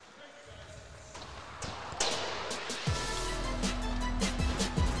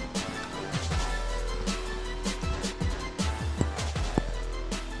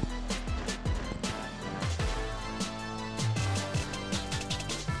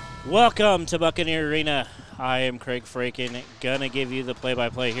Welcome to Buccaneer Arena. I am Craig Fraken, gonna give you the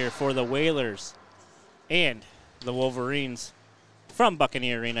play-by-play here for the Whalers and the Wolverines from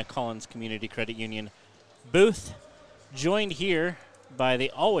Buccaneer Arena, Collins Community Credit Union booth. Joined here by the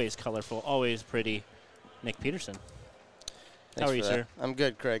always colorful, always pretty Nick Peterson. How are you, sir? I'm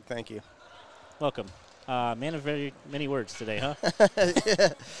good, Craig. Thank you. Welcome. Man of very many words today, huh? Yeah.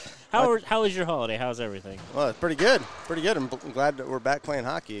 How was your holiday? How's everything? Well, it's pretty good. Pretty good. I'm glad that we're back playing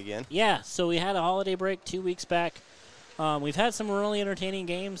hockey again. Yeah, so we had a holiday break 2 weeks back. We've had some really entertaining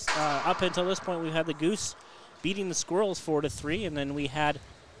games. Up until this point, we've had the Goose beating the Squirrels 4-3, and then we had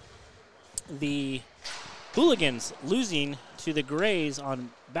the Hooligans losing to the Grays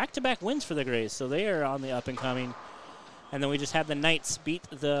on back-to-back wins for the Grays, so they are on the up-and-coming. And then we just had the Knights beat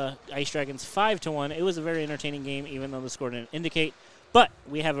the Ice Dragons 5-1. It was a very entertaining game, even though the score didn't indicate. But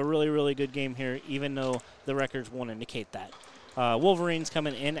we have a really, really good game here, even though the records won't indicate that. Wolverines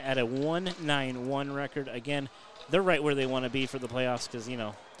coming in at a 1-9-1 record. Again, they're right where they want to be for the playoffs because,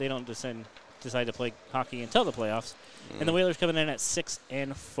 they don't decide to play hockey until the playoffs. And the Whalers coming in at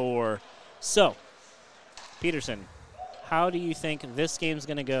 6-4. So, Peterson, how do you think this game's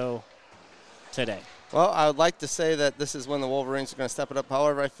going to go today? Well, I would like to say that this is when the Wolverines are going to step it up.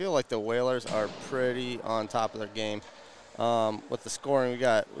 However, I feel like the Whalers are pretty on top of their game. With the scoring,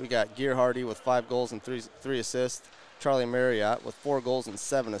 we got Gear Hardy with 5 goals and three assists. Charlie Marriott with 4 goals and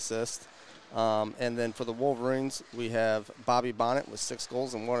 7 assists. And then for the Wolverines, we have Bobby Bonnet with 6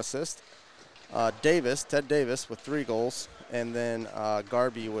 goals and 1 assist. Ted Davis with 3 goals. And then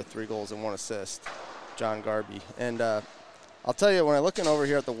Garby with 3 goals and 1 assist. John Garby. And I'll tell you, when I'm looking over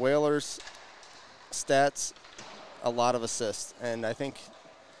here at the Whalers stats, a lot of assists. And I think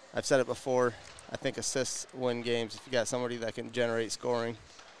I've said it before, I think assists win games if you got somebody that can generate scoring.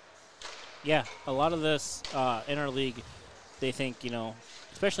 Yeah, a lot of this in our league, they think,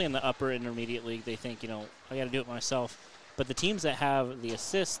 especially in the upper intermediate league, they think, I got to do it myself. But the teams that have the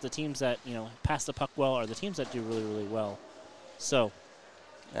assists, the teams that, pass the puck well, are the teams that do really, really well. So,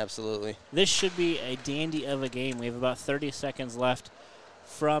 absolutely. This should be a dandy of a game. We have about 30 seconds left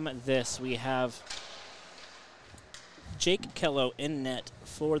from this. We have Jake Kello in net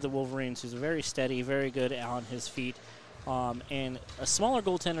for the Wolverines, who's very steady, very good on his feet, and a smaller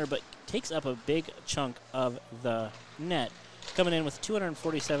goaltender, but takes up a big chunk of the net. Coming in with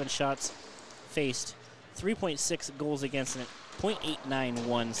 247 shots faced, 3.6 goals against, and a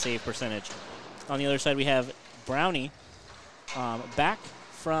 .891 save percentage. On the other side, we have Brownie, back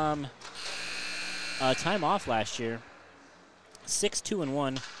from time off last year,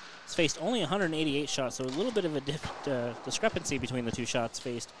 6-2-1. He's faced only 188 shots, so a little bit of a discrepancy between the two shots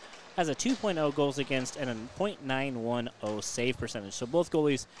faced. Has a 2.0 goals against and a .910 save percentage. So both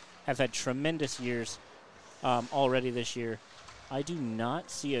goalies have had tremendous years already this year. I do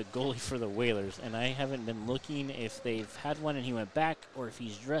not see a goalie for the Whalers, and I haven't been looking if they've had one and he went back or if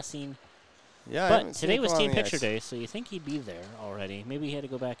he's dressing. Yeah, but today was Team Picture Day, so you think he'd be there already. Maybe he had to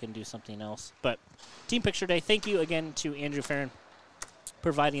go back and do something else. But Team Picture Day, thank you again to Andrew Farron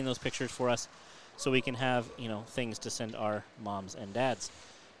providing those pictures for us so we can have, things to send our moms and dads.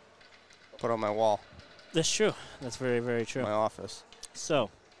 Put on my wall. That's true. That's very, very true. My office. So,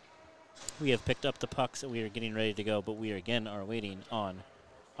 we have picked up the pucks and we are getting ready to go, but we are waiting on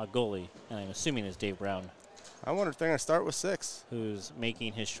a goalie, and I'm assuming it's Dave Brown. I wonder if they're going to start with 6. Who's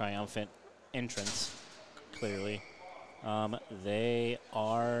making his triumphant entrance, clearly. They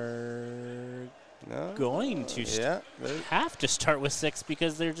are going to have to start with 6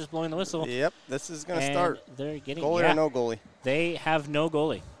 because they're just blowing the whistle. Yep, this is going to start. They're getting goalie or no goalie. They have no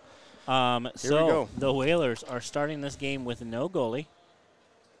goalie. Here we go. The Whalers are starting this game with no goalie,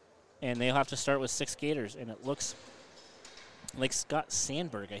 and they'll have to start with 6 skaters. And it looks like Scott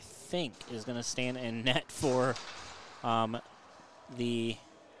Sandberg, I think, is going to stand in net for the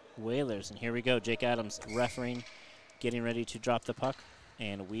Whalers. And here we go. Jake Adams refereeing, getting ready to drop the puck,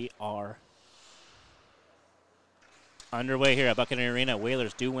 and we are underway here at Buccaneer Arena.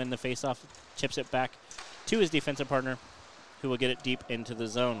 Whalers do win the faceoff, chips it back to his defensive partner, who will get it deep into the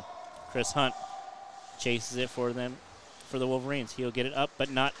zone. Chris Hunt chases it for them, for the Wolverines. He'll get it up, but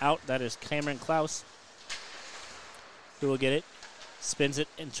not out. That is Cameron Klaus, who will get it, spins it,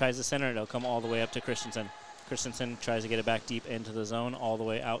 and tries to center it. It'll come all the way up to Christensen. Christensen tries to get it back deep into the zone, all the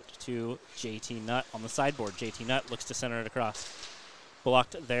way out to JT Nutt on the sideboard. JT Nutt looks to center it across.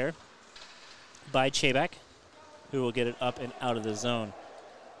 Blocked there by Chebak, who will get it up and out of the zone.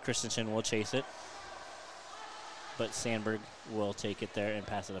 Christensen will chase it, but Sandberg will take it there and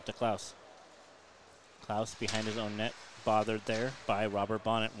pass it up to Klaus. Klaus behind his own net, bothered there by Robert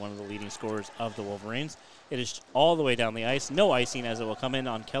Bonnet, one of the leading scorers of the Wolverines. It is all the way down the ice. No icing as it will come in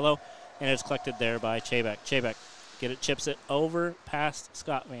on Kello, and it's collected there by Chaybeck. Chaybeck chips it over past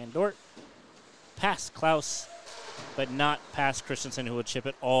Scott Van Dort, past Klaus, but not past Christensen, who would chip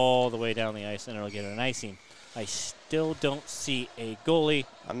it all the way down the ice, and it'll get an icing. I still don't see a goalie.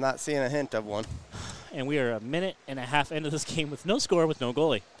 I'm not seeing a hint of one. And we are a minute and a half into this game with no score, with no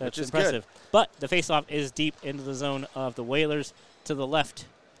goalie. That's Which is impressive. good. But the faceoff is deep into the zone of the Whalers to the left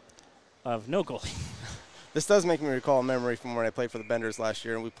of no goalie. This does make me recall a memory from when I played for the Benders last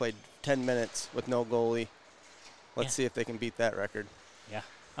year, and we played 10 minutes with no goalie. Let's see if they can beat that record.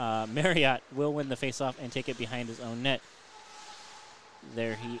 Yeah. Marriott will win the faceoff and take it behind his own net.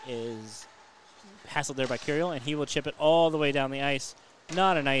 There he is, hassled there by Curiel, and he will chip it all the way down the ice.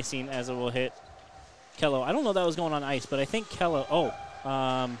 Not an icing as it will hit Kello. I don't know that was going on ice, but I think Kello.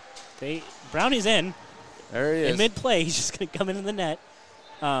 Brownie's in. There he is. In mid-play, he's just going to come into the net.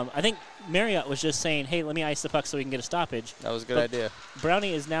 I think Marriott was just saying, hey, let me ice the puck so we can get a stoppage. That was a good idea.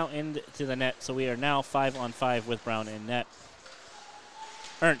 Brownie is now into the net, so we are now 5-on-5 with Brown in net.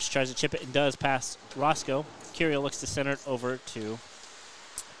 Ernst tries to chip it and does pass Roscoe. Curiel looks to center it over to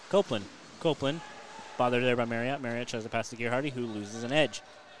Copeland. Copeland, bothered there by Marriott. Marriott tries to pass to Gerhardy, who loses an edge.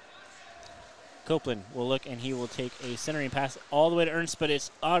 Copeland will look, and he will take a centering pass all the way to Ernst, but it's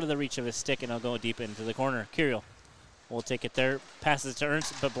out of the reach of his stick, and it'll go deep into the corner. Curiel will take it there, passes it to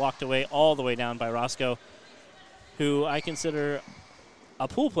Ernst, but blocked away all the way down by Roscoe, who I consider a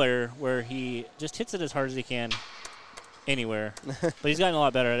pool player where he just hits it as hard as he can anywhere. But he's gotten a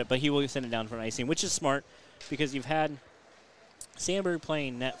lot better at it, but he will send it down for an icing, which is smart because you've had Sandberg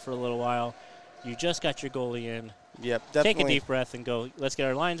playing net for a little while. You just got your goalie in. Yep, definitely. Take a deep breath and go, let's get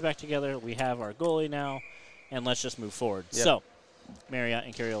our lines back together. We have our goalie now, and let's just move forward. Yep. So, Marriott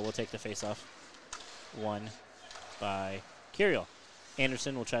and Curiel will take the face-off. One by Curiel.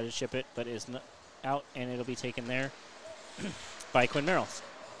 Anderson will try to chip it, but is out, and it'll be taken there by Quinn Merrill.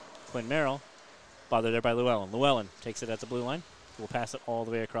 Quinn Merrill, bothered there by Llewellyn. Llewellyn takes it at the blue line. Will pass it all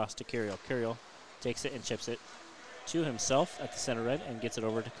the way across to Curiel. Curiel takes it and chips it to himself at the center red and gets it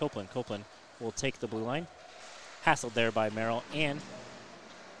over to Copeland. Copeland will take the blue line. Hassled there by Merrill and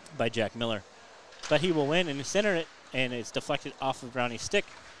by Jack Miller. But he will win and center it, and it's deflected off of Brownie's stick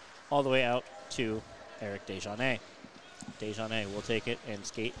all the way out to Eric Desjardins. Desjardins will take it and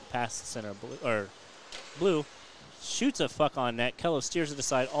skate past center blue. Shoots a fuck on net. Kello steers it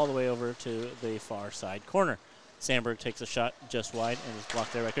aside all the way over to the far side corner. Sandberg takes a shot just wide and is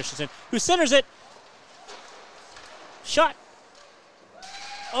blocked there by Christensen, who centers it. Shot.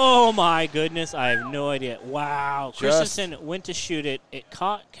 Oh, my goodness. I have no idea. Wow. Christensen went to shoot it. It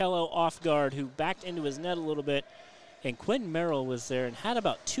caught Kello off guard, who backed into his net a little bit. And Quinn Merrill was there and had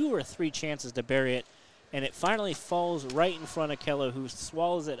about 2 or 3 chances to bury it. And it finally falls right in front of Kello, who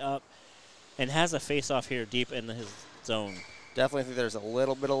swallows it up and has a face-off here deep in his zone. Definitely think there's a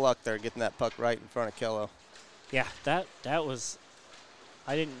little bit of luck there getting that puck right in front of Kello. Yeah, that was –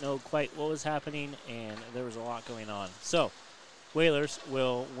 I didn't know quite what was happening, and there was a lot going on. So, Whalers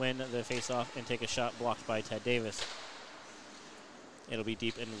will win the face-off and take a shot blocked by Ted Davis. It'll be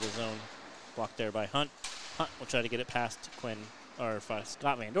deep into the zone, blocked there by Hunt. Hunt will try to get it past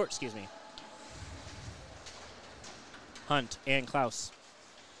Scott Van Dort, excuse me. Hunt and Klaus,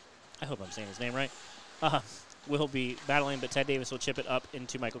 I hope I'm saying his name right, will be battling, but Ted Davis will chip it up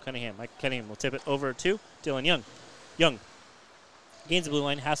into Michael Cunningham. Michael Cunningham will tip it over to Dylan Young. Young gains the blue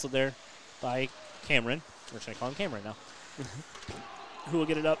line, hassled there by Cameron. We're going to call him Cameron now. Who will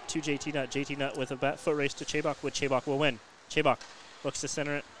get it up to JT Nutt. JT Nutt with a foot race to Chabok, which Chabok will win. Chabok looks to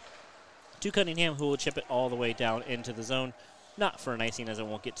center it to Cunningham, who will chip it all the way down into the zone. Not for an icing, as it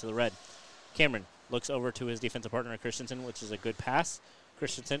won't get to the red. Cameron looks over to his defensive partner, Christensen, which is a good pass.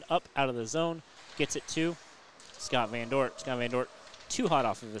 Christensen up out of the zone, gets it to Scott Van Dort. Scott Van Dort too hot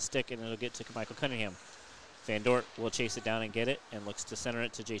off of the stick, and it'll get to Michael Cunningham. Van Dort will chase it down and get it, and looks to center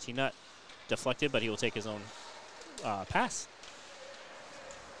it to JT Nutt. Deflected, but he will take his own pass.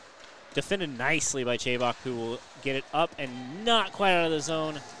 Defended nicely by Chabok, who will get it up and not quite out of the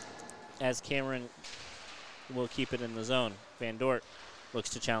zone, as Cameron will keep it in the zone. Van Dort looks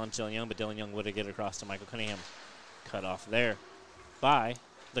to challenge Dylan Young, but Dylan Young would get it across to Michael Cunningham. Cut off there by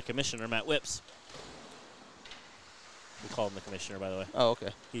the commissioner, Matt Whips. We call him the commissioner, by the way. Oh,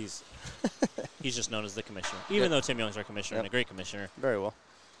 okay. He's just known as the commissioner. Even though Tim Young's our commissioner and a great commissioner. Very well.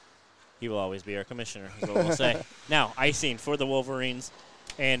 He will always be our commissioner, is what we'll say. Now, icing for the Wolverines,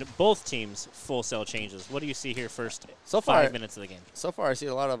 and both teams full cell changes. What do you see here first? So far, 5 minutes of the game. So far, I see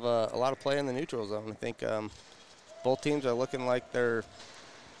a lot of play in the neutral zone. I think both teams are looking like they're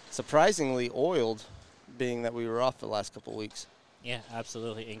surprisingly oiled, being that we were off the last couple weeks. Yeah,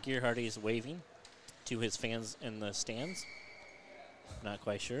 absolutely. And Gerhardy is waving to his fans in the stands. Not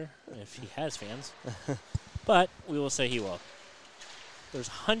quite sure if he has fans, but we will say he will. There's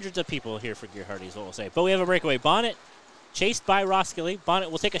hundreds of people here for Gear Hardy is what we'll say. But we have a breakaway. Bonnet chased by Roskilly.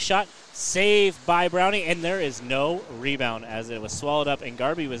 Bonnet will take a shot. Saved by Brownie, and there is no rebound as it was swallowed up, and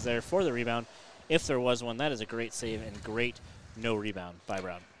Garby was there for the rebound. If there was one, that is a great save and great no rebound by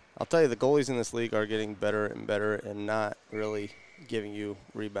Brown. I'll tell you, the goalies in this league are getting better and better and not really giving you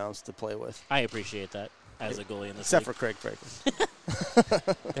rebounds to play with. I appreciate that as a goalie in this Except league. for Craig Franklin.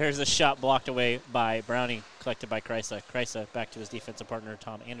 There's a shot blocked away by Brownie, collected by Kreisa. Kreisa back to his defensive partner,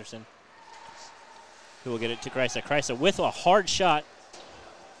 Tom Anderson, who will get it to Kreisa. Kreisa with a hard shot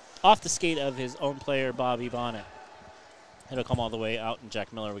off the skate of his own player, Bobby Bonnet. It'll come all the way out, and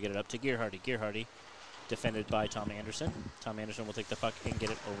Jack Miller will get it up to Gear Hardy. Gear Hardy defended by Tom Anderson. Tom Anderson will take the puck and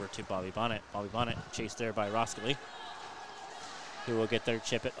get it over to Bobby Bonnet. Bobby Bonnet chased there by Roskilly, who will get there,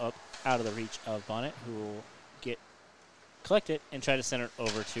 chip it up out of the reach of Bonnet, who will collect it and try to send it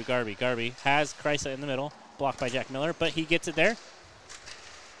over to Garby. Garby has Kreisa in the middle, blocked by Jack Miller, but he gets it there.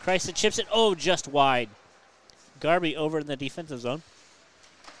 Kreisa chips it, just wide. Garby over in the defensive zone.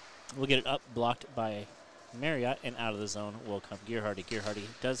 We'll get it up, blocked by Marriott, and out of the zone will come Gear Hardy. Gear Hardy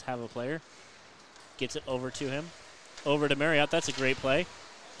does have a player. Gets it over to him. Over to Marriott. That's a great play.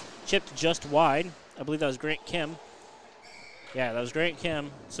 Chipped just wide. I believe that was Grant Kim. Yeah, that was Grant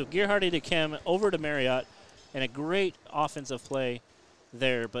Kim. So Gear Hardy to Kim, over to Marriott, and a great offensive play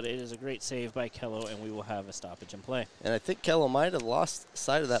there, but it is a great save by Kello, and we will have a stoppage in play. And I think Kello might have lost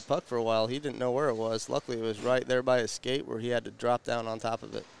sight of that puck for a while. He didn't know where it was. Luckily, it was right there by his skate where he had to drop down on top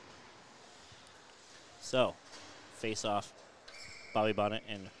of it. So, face off, Bobby Bonnet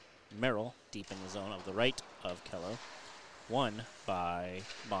and Merrill deep in the zone of the right of Kello. Won by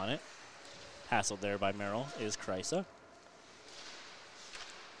Bonnet. Hassled there by Merrill is Kreisa.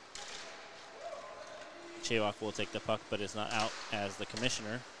 Chewak will take the puck, but is not out as the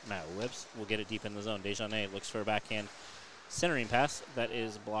commissioner, Matt Whips, will get it deep in the zone. Dejanay looks for a backhand centering pass that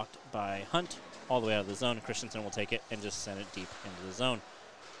is blocked by Hunt all the way out of the zone. Christensen will take it and just send it deep into the zone.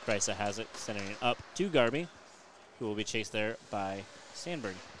 Kreisa has it, sending it up to Garby, who will be chased there by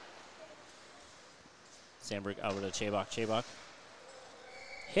Sandberg. Sandberg over to Chabok. Chabok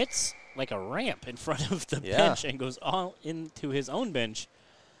hits like a ramp in front of the bench and goes all into his own bench.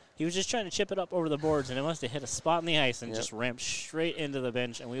 He was just trying to chip it up over the boards, and it must have hit a spot in the ice and just ramped straight into the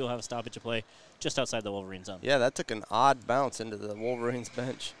bench, and we will have a stoppage of play just outside the Wolverines zone. Yeah, that took an odd bounce into the Wolverines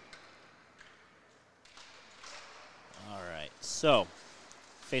bench. All right, so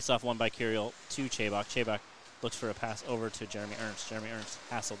face-off won by Kirill to Chabok. Chabok looks for a pass over to Jeremy Ernst. Jeremy Ernst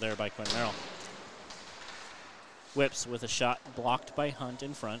hassled there by Quinn Merrill. Whips with a shot blocked by Hunt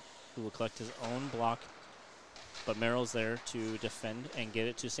in front, who will collect his own block. But Merrill's there to defend and get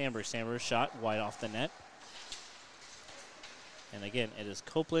it to Sandberg. Sandberg's shot wide off the net. And again, it is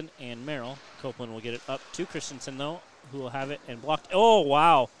Copeland and Merrill. Copeland will get it up to Christensen, though, who will have it and blocked. Oh,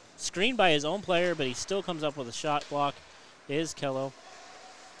 wow. Screened by his own player, but he still comes up with a shot block. Is Kello.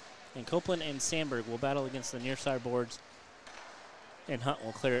 And Copeland and Sandberg will battle against the near side boards. And Hunt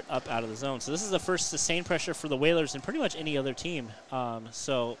will clear it up out of the zone. So this is the first sustained pressure for the Whalers and pretty much any other team.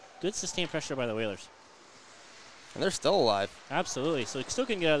 So good sustained pressure by the Whalers. And they're still alive. Absolutely. So still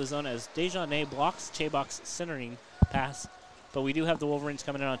can get out of the zone as Dejanay blocks Chabok's centering pass. But we do have the Wolverines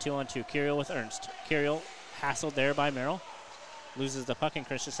coming in on 2-on-2. Kirill with Ernst. Kirill hassled there by Merrill. Loses the puck, and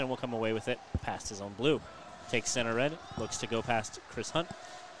Christensen will come away with it past his own blue. Takes center red. Looks to go past Chris Hunt.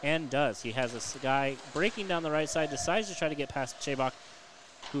 And does. He has this guy breaking down the right side. Decides to try to get past Chabok,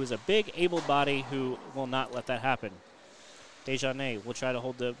 who is a big, able body who will not let that happen. Dejanay will try to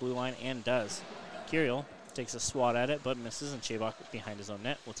hold the blue line and does. Kirill takes a swat at it, but misses, and Chabok behind his own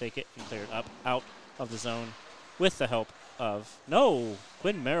net will take it and clear it up out of the zone with the help of,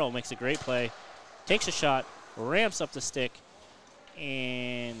 Quinn Merrill makes a great play, takes a shot, ramps up the stick,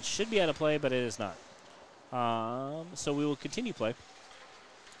 and should be out of play, but it is not. So we will continue play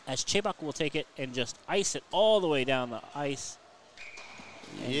as Chabok will take it and just ice it all the way down the ice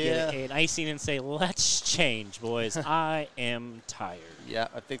and get an icing and say, let's change, boys. I am tired. Yeah,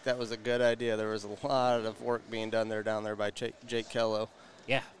 I think that was a good idea. There was a lot of work being done down there by Jake Kello.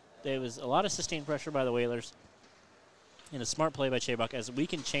 Yeah, there was a lot of sustained pressure by the Whalers and a smart play by Chabok as we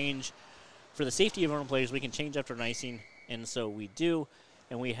can change. For the safety of our own players, we can change after an icing, and so we do,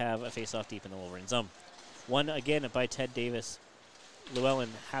 and we have a face-off deep in the Wolverine zone. One again by Ted Davis. Llewellyn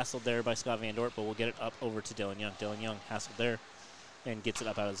hassled there by Scott Van Dort, but we'll get it up over to Dylan Young. Dylan Young hassled there and gets it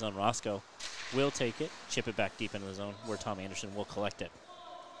up out of the zone. Roscoe will take it, chip it back deep into the zone where Tom Anderson will collect it.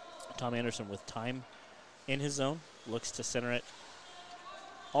 Tom Anderson with time in his zone, looks to center it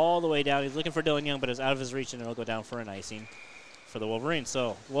all the way down. He's looking for Dylan Young, but it's out of his reach, and it'll go down for an icing for the Wolverines.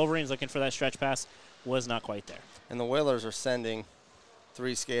 So Wolverines looking for that stretch pass, was not quite there. And the Whalers are sending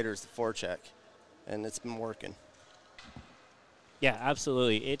 3 skaters to forecheck, and it's been working. Yeah,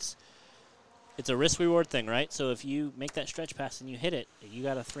 absolutely. It's a risk-reward thing, right? So if you make that stretch pass and you hit it, you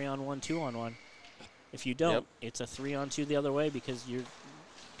got a 3-on-1, 2-on-1. If you don't, it's a 3-on-2 the other way because you're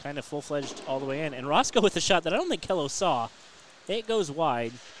kind of full-fledged all the way in. And Roscoe with a shot that I don't think Kello saw. It goes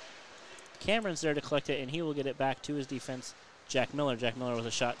wide. Cameron's there to collect it, and he will get it back to his defense. Jack Miller with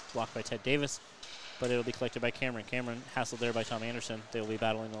a shot blocked by Ted Davis, but it'll be collected by Cameron. Cameron hassled there by Tom Anderson. They'll be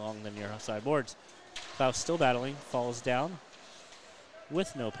battling along the near side boards. Klaus still battling, falls down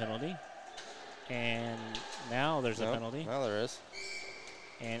with no penalty. And now there's a penalty. Now there is.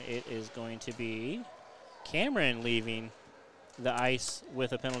 And it is going to be Cameron leaving the ice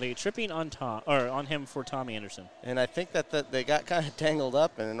with a penalty, tripping on on him for Tom Anderson. And I think that they got kind of tangled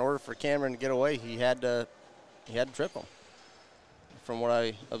up, and in order for Cameron to get away, he had to trip him. From what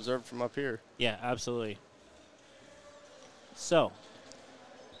I observed from up here. Yeah, absolutely. So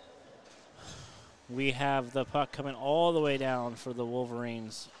we have the puck coming all the way down for the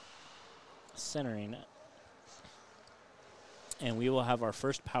Wolverines centering. And we will have our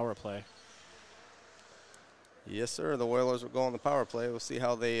first power play. Yes, sir. The Whalers will go on the power play. We'll see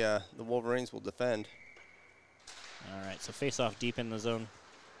how the Wolverines will defend. All right, so face off deep in the zone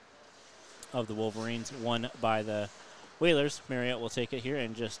of the Wolverines, won by the Whalers. Marriott will take it here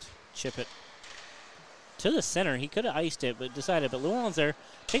and just chip it to the center. He could have iced it, but decided. But Llewellyn's there,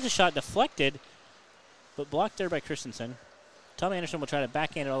 takes a shot, deflected, but blocked there by Christensen. Tom Anderson will try to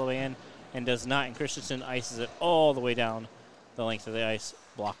backhand it all the way in and does not, and Christensen ices it all the way down the length of the ice,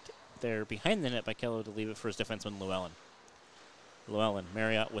 blocked there behind the net by Kello to leave it for his defenseman, Llewellyn.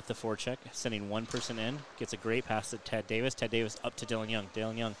 Marriott with the forecheck, sending one person in, gets a great pass to Ted Davis. Ted Davis up to Dylan Young.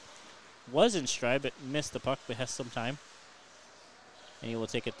 Dylan Young was in stride, but missed the puck, but has some time. And he will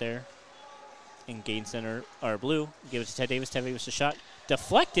take it there and gain center, or blue, give it to Ted Davis. Ted Davis a shot,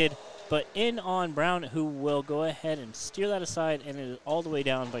 deflected, but in on Brown, who will go ahead and steer that aside, and it is all the way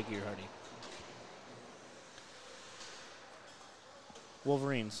down by Gearhardy.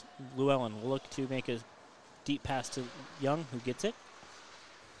 Wolverines, Llewellyn will look to make a deep pass to Young, who gets it.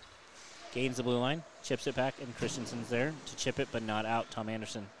 Gains the blue line, chips it back, and Christensen's there to chip it, but not out. Tom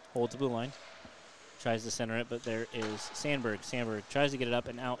Anderson holds the blue line, tries to center it, but there is Sandberg. Sandberg tries to get it up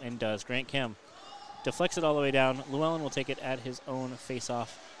and out and does. Grant Kim deflects it all the way down. Llewellyn will take it at his own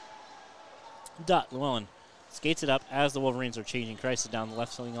face-off dot. Llewellyn skates it up as the Wolverines are changing crisis down the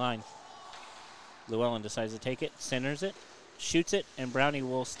left center line. Llewellyn decides to take it, centers it, shoots it, and Brownie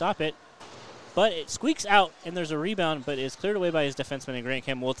will stop it. But it squeaks out, and there's a rebound, but is cleared away by his defenseman, and Grant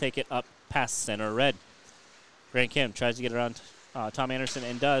Kim will take it up past center red. Grant Kim tries to get around Tom Anderson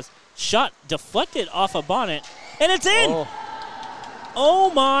and does. Shot deflected off a bonnet, and it's in!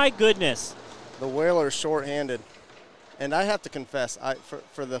 Oh my goodness. The Whalers shorthanded. And I have to confess,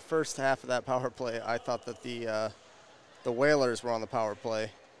 for the first half of that power play, I thought that the Whalers were on the power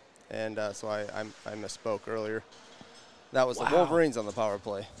play. And so I misspoke earlier. That was the Wolverines on the power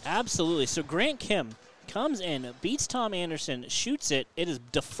play. Absolutely. So Grant Kim comes in, beats Tom Anderson, shoots it. It is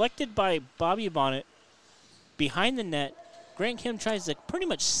deflected by Bobby Bonnet behind the net. Grant Kim tries to pretty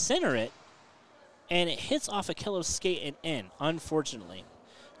much center it, and it hits off a Kello's skate and in, unfortunately.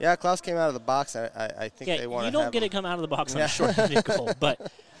 Yeah, Klaus came out of the box. I think they want to you don't get to come out of the box on a short-handed goal,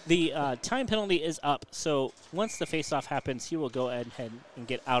 but the time penalty is up. So once the face-off happens, he will go ahead and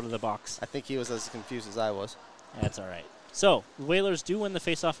get out of the box. I think he was as confused as I was. That's all right. So the Whalers do win the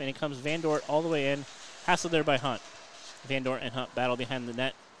face-off, and it comes Van Dort all the way in, hassled there by Hunt. Van Dort and Hunt battle behind the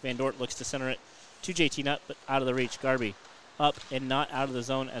net. Van Dort looks to center it to JT Nutt, but out of the reach. Garby up and not out of the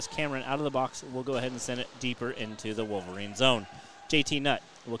zone as Cameron out of the box will go ahead and send it deeper into the Wolverine zone. JT Nutt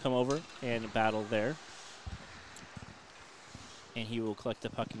will come over and battle there. And he will collect the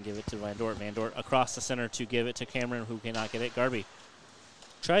puck and give it to Van Dort. Van Dort across the center to give it to Cameron, who cannot get it. Garby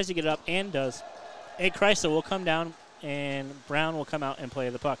tries to get it up and does. A Chrysler will come down, and Brown will come out and play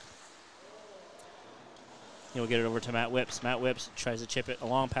the puck. He'll get it over to Matt Whips. Matt Whips tries to chip it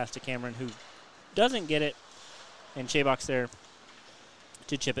along past to Cameron, who doesn't get it. And Shaybox there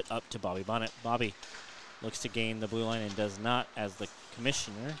to chip it up to Bobby Bonnet. Bobby looks to gain the blue line and does not, as the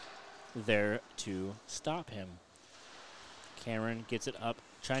commissioner there to stop him. Cameron gets it up,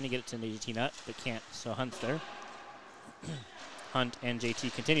 trying to get it to JT Nutt, but can't, so Hunt's there. Hunt and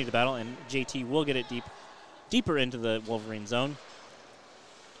JT continue to battle, and JT will get it deeper into the Wolverine zone.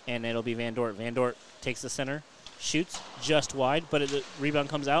 And it'll be Van Dort. Van Dort takes the center, shoots just wide, but the rebound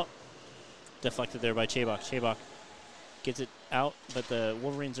comes out. Deflected there by Chabok. Chabok gets it out, but the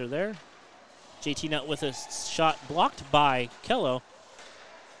Wolverines are there. JT Nutt with a shot blocked by Kello.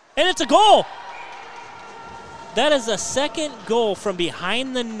 And it's a goal! That is a second goal from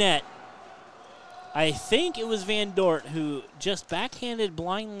behind the net. I think it was Van Dort who just backhanded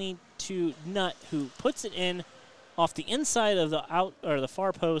blindly to Nutt, who puts it in off the inside of the out or the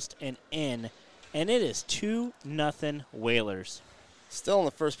far post and in. And it is 2-0 Whalers. Still in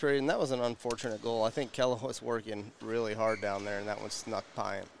the first period, and that was an unfortunate goal. I think Kello was working really hard down there, and that one snuck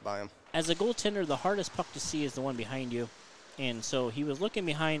by him. As a goaltender, the hardest puck to see is the one behind you. And so he was looking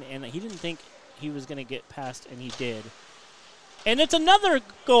behind, and he didn't think he was going to get past, and he did. And it's another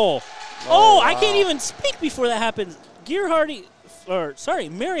goal. Oh, wow. I can't even speak before that happens. Marriott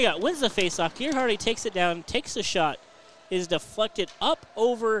wins the faceoff. Gearhardy takes it down, takes a shot, is deflected up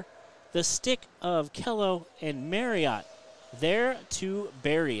over the stick of Kello, and Marriott there to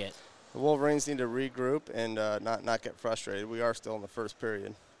bury it. The Wolverines need to regroup and not get frustrated. We are still in the first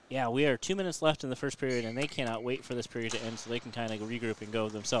period. Yeah, we are 2 minutes left in the first period, and they cannot wait for this period to end so they can kind of regroup and go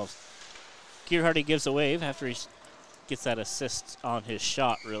themselves. Gearhardy gives a wave after he gets that assist on his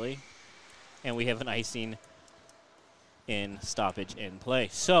shot, really. And we have an icing in stoppage in play.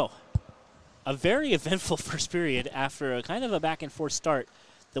 So, a very eventful first period after a kind of a back-and-forth start.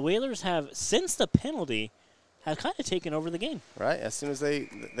 The Whalers have, since the penalty, have kind of taken over the game. Right, as soon as they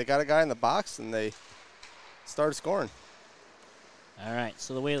got a guy in the box and they started scoring. All right,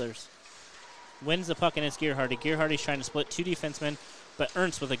 so the Whalers wins the puck, and it's Gearhardy. Gearhardy's trying to split two defensemen, but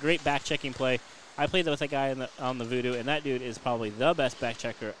Ernst with a great back-checking play. I played with a guy on the Voodoo, and that dude is probably the best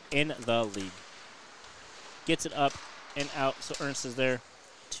back-checker in the league. Gets it up and out, so Ernst is there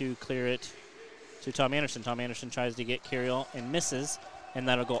to clear it to Tom Anderson. Tom Anderson tries to get Carriel and misses, and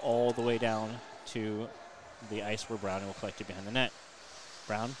that'll go all the way down to the ice where Brown will collect it behind the net.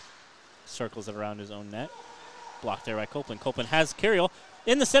 Brown circles it around his own net. Blocked there by Copeland. Copeland has Carriel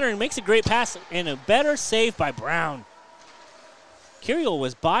in the center and makes a great pass and a better save by Brown. Carriel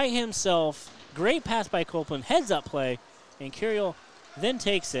was by himself. Great pass by Copeland. Heads up play. And Carriel then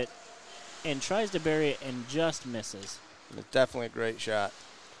takes it and tries to bury it and just misses. Definitely a great shot.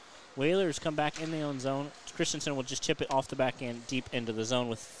 Whalers come back in their own zone. Christensen will just chip it off the back end deep into the zone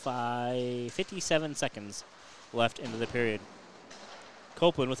with 57 seconds left into the period.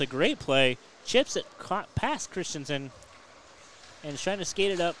 Copeland with a great play. Chips it past Christensen and is trying to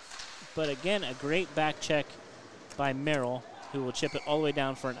skate it up. But again, a great back check by Merrill, who will chip it all the way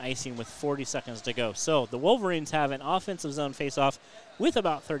down for an icing with 40 seconds to go. So the Wolverines have an offensive zone faceoff with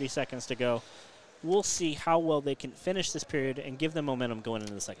about 30 seconds to go. We'll see how well they can finish this period and give them momentum going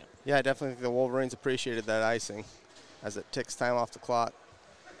into the second. Yeah, I definitely think the Wolverines appreciated that icing as it ticks time off the clock.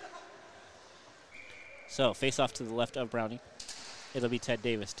 So faceoff to the left of Brownie. It'll be Ted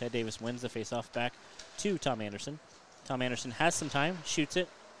Davis. Ted Davis wins the faceoff back to Tom Anderson. Tom Anderson has some time, shoots it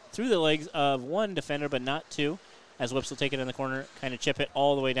through the legs of one defender, but not two, as Whips will take it in the corner, kind of chip it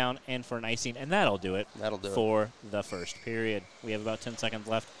all the way down and for an icing, and that'll do it for the first period. We have about 10 seconds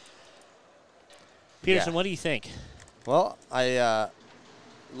left. Peterson, what do you think? Well,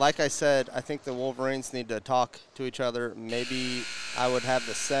 like I said, I think the Wolverines need to talk to each other. Maybe I would have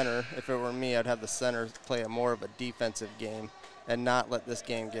the center, if it were me, I'd have the center play more of a defensive game and not let this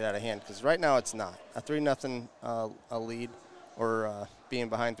game get out of hand. Because right now it's not. A 3-0 a lead or being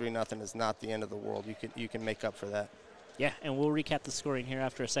behind 3-0 is not the end of the world. You can make up for that. Yeah, and we'll recap the scoring here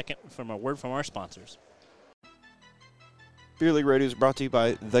after a second from a word from our sponsors. Beer League Radio is brought to you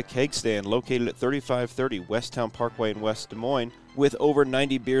by The Keg Stand, located at 3530 Westtown Parkway in West Des Moines. With over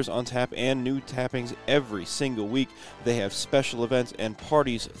 90 beers on tap and new tappings every single week, they have special events and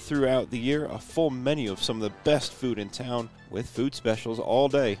parties throughout the year, a full menu of some of the best food in town with food specials all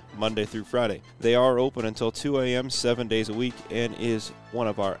day, Monday through Friday. They are open until 2 a.m. 7 days a week and is one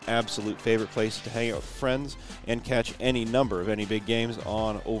of our absolute favorite places to hang out with friends and catch any number of any big games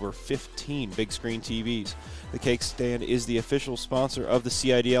on over 15 big screen TVs. The Cake Stand is the official sponsor of the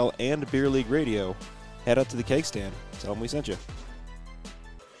CIDL and Beer League Radio. Head up to the Cake Stand. Tell them we sent you.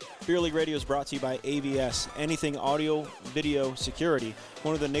 Beer League Radio is brought to you by AVS, Anything Audio Video Security,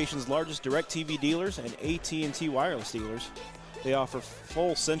 one of the nation's largest DirecTV dealers and AT&T wireless dealers. They offer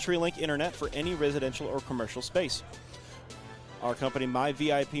full CenturyLink internet for any residential or commercial space. Our company,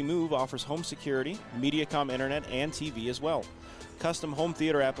 MyVIP Move, offers home security, Mediacom internet, and TV as well. Custom home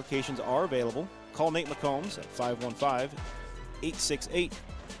theater applications are available. Call Nate McCombs at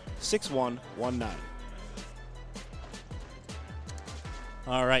 515-868-6119.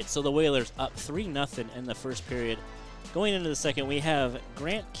 All right, so the Whalers up 3-0 in the first period. Going into the second, we have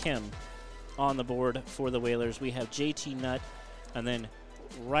Grant Kim on the board for the Whalers. We have JT Nutt, and then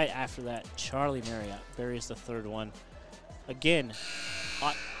right after that, Charlie Marriott buries the third one. again,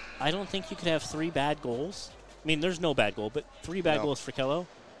 I don't think you could have 3 bad goals. I mean, there's no bad goal, but 3 bad goals for Kello.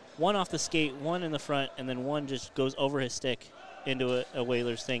 1 off the skate, 1 in the front, and then 1 just goes over his stick into a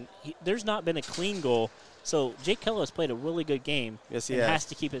Whalers thing. There's not been a clean goal, so Jake Kello has played a really good game. Yes, he has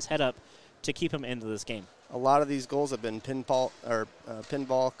to keep his head up to keep him into this game. A lot of these goals have been pinball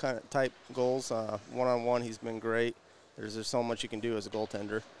kind of type goals. One-on-one, he's been great. There's just so much you can do as a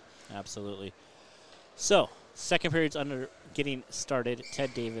goaltender. Absolutely. So, second period's getting started.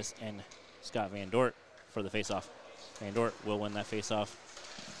 Ted Davis and Scott Van Dort for the faceoff. Van Dort will win that faceoff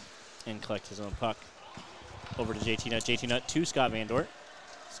and collect his own puck. Over to JT Nutt. JT Nutt to Scott Van Dort.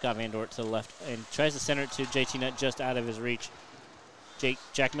 Scott Van Dort to the left and tries to center it to JT Nutt just out of his reach.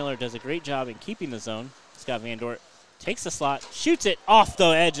 Jack Miller does a great job in keeping the zone. Scott Van Dort takes the slot, shoots it off the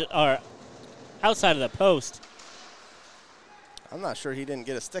edge or outside of the post. I'm not sure he didn't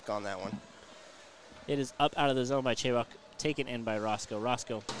get a stick on that one. It is up out of the zone by Chaybuck, taken in by Roscoe.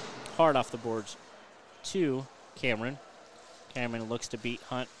 Roscoe hard off the boards to Cameron. Cameron looks to beat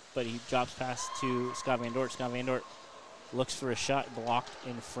Hunt, but he drops pass to Scott Van Dort. Scott Van Dort looks for a shot blocked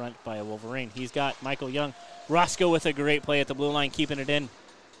in front by a Wolverine. He's got Michael Young. Roscoe with a great play at the blue line, keeping it in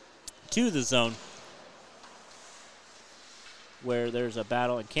to the zone where there's a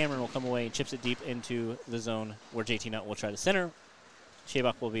battle, and Cameron will come away and chips it deep into the zone where JT Nutt will try to center.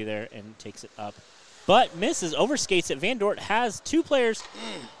 Shaybuck will be there and takes it up. But misses, overskates it. Van Dort has 2 players,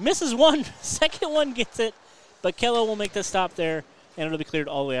 misses one, second one gets it, but Kello will make the stop there, and it'll be cleared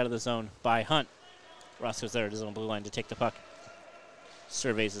all the way out of the zone by Hunt. Roscoe's there at his own blue line to take the puck.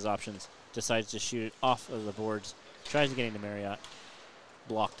 Surveys his options, decides to shoot it off of the boards, tries to get into Marriott.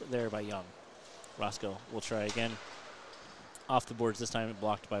 Blocked there by Young. Roscoe will try again. Off the boards this time,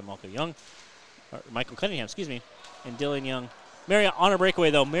 blocked by Michael Cunningham, and Dylan Young. Marriott on a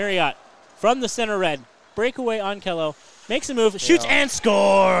breakaway, though. Marriott from the center red. Breakaway on Kello. Makes a move, shoots, and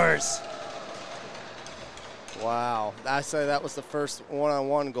scores! Wow. I say that was the first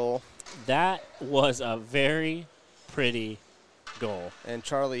one-on-one goal. That was a very pretty goal. And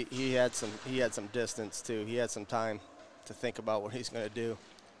Charlie, he had some distance, too. He had some time to think about what he's going to do.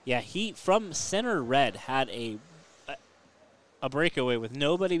 Yeah, he, from center red, had a breakaway with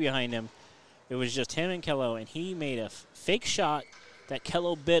nobody behind him. It was just him and Kello, and he made a fake shot that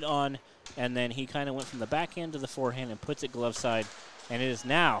Kello bit on, and then he kind of went from the backhand to the forehand and puts it glove side, and it is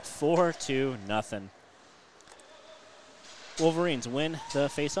now 4-2-0. Wolverines win the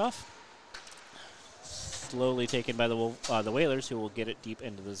faceoff. Slowly taken by the Whalers, who will get it deep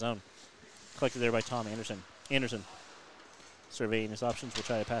into the zone. Collected there by Tom Anderson. Anderson, surveying his options, will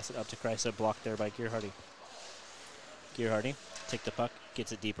try to pass it up to Kreisa, blocked there by Gearhardy. Gearhardy, take the puck,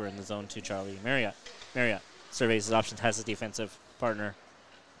 gets it deeper in the zone to Charlie Marriott. Marriott surveys his options, has his defensive partner,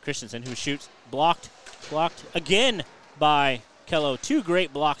 Christensen, who shoots, blocked again by Kello. 2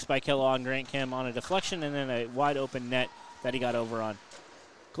 great blocks by Kello on Grant Kim on a deflection and then a wide open net that he got over on.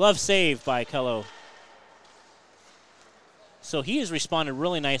 Glove save by Kello. So he has responded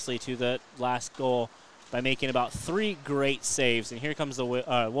really nicely to the last goal by making about 3 great saves. And here comes the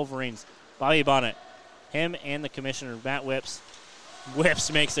Wolverines. Bobby Bonnet, him and the commissioner, Matt Whips.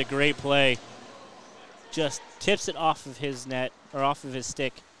 Whips makes a great play. Just tips it off of his net, or off of his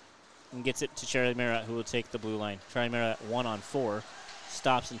stick, and gets it to Charlie Marriott, who will take the blue line. Charlie Marriott 1-on-4.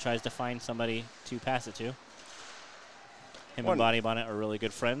 Stops and tries to find somebody to pass it to. Him and Bobby Bonnet are really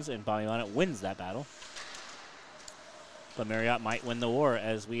good friends, and Bobby Bonnet wins that battle. But Marriott might win the war,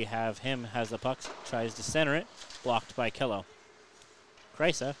 as we have him has the puck, tries to center it, blocked by Kello.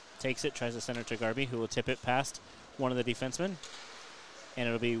 Kreisa takes it, tries to center to Garby, who will tip it past one of the defensemen, and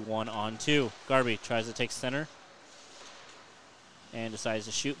it'll be 1-on-2. Garby tries to take center and decides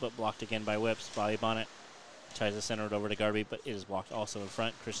to shoot, but blocked again by Whips. Bobby Bonnet tries to center it over to Garby, but it is blocked also in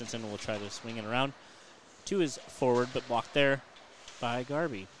front. Christensen will try to swing it around to his forward, but blocked there by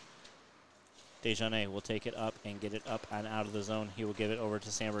Garby. Desjardins will take it up and get it up and out of the zone. He will give it over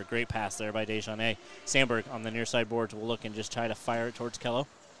to Sandberg. Great pass there by Desjardins. Sandberg on the near side boards will look and just try to fire it towards Kello.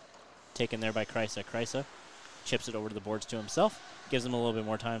 Taken there by Kreisa. Kreisa chips it over to the boards to himself. Gives him a little bit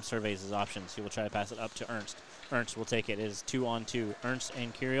more time. Surveys his options. He will try to pass it up to Ernst. Ernst will take it. It is 2-on-2. Ernst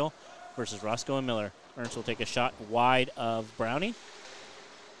and Curiel versus Roscoe and Miller. Ernst will take a shot wide of Brownie.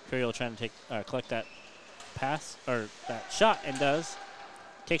 Curiel trying to collect that pass, or that shot, and does.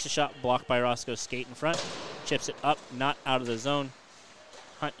 Takes a shot, blocked by Roscoe's skate in front. Chips it up, not out of the zone.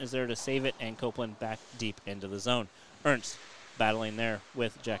 Hunt is there to save it, and Copeland back deep into the zone. Ernst battling there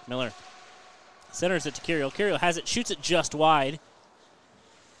with Jack Miller. Centers it to Curiel. Curiel has it, shoots it just wide.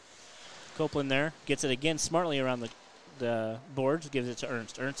 Copeland there, gets it again smartly around the boards, gives it to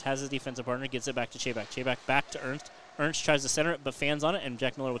Ernst. Ernst has his defensive partner, gets it back to Chayback. Chayback back to Ernst. Ernst tries to center it, but fans on it, and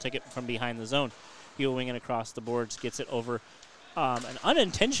Jack Miller will take it from behind the zone. He will wing it across the boards, gets it over an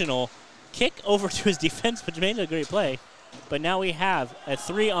unintentional kick over to his defense, which made a great play. But now we have a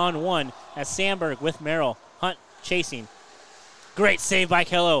 3-on-1 as Sandberg with Merrill. Hunt chasing. Great save by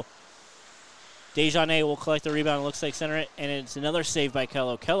Kello. Dejanay will collect the rebound, looks like center it, and it's another save by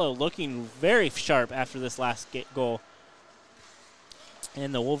Kello. Kello looking very sharp after this last goal.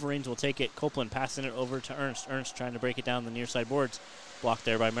 And the Wolverines will take it. Copeland passing it over to Ernst. Ernst trying to break it down the near side boards. Blocked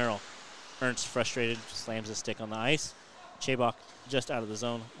there by Merrill. Ernst, frustrated, slams his stick on the ice. Chabok just out of the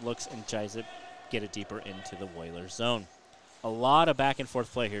zone, looks and tries to get it deeper into the Oilers zone. A lot of back and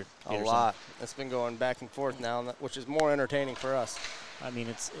forth play here, Peterson. A lot. It's been going back and forth now, which is more entertaining for us. I mean,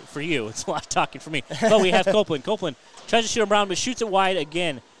 it's for you. It's a lot of talking for me. But we have Copeland. Copeland tries to shoot him Brown, but shoots it wide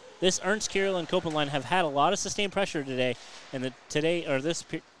again. This Ernst, Kirill, and Copeland line have had a lot of sustained pressure today, and this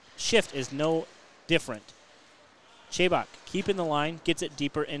shift is no different. Chabok keeping the line, gets it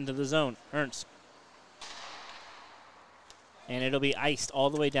deeper into the zone. Ernst. And it'll be iced all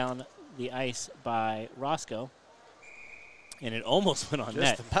the way down the ice by Roscoe. And it almost went on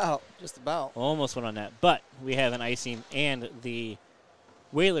net. Just about. Almost went on net. But we have an icing, and the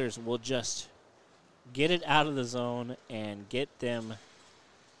Whalers will just get it out of the zone and get them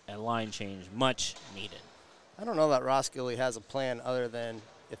a line change. Much needed. I don't know that Roskilly has a plan other than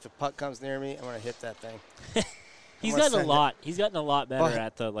if the puck comes near me, I'm going to hit that thing. He's gotten a lot better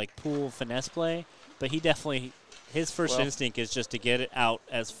at the pool finesse play, but he definitely his first instinct is just to get it out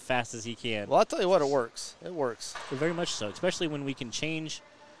as fast as he can. Well, I'll tell you what, it works. It works. Very much so, especially when we can change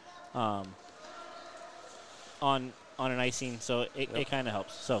on an icing, so it kind of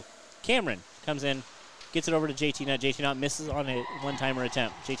helps. So Cameron comes in, gets it over to JT Nutt. JT Nutt misses on a one-timer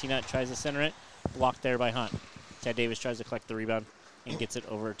attempt. JT Nutt tries to center it, blocked there by Hunt. Ted Davis tries to collect the rebound and gets it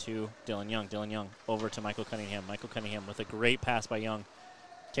over to Dylan Young. Dylan Young over to Michael Cunningham. Michael Cunningham with a great pass by Young.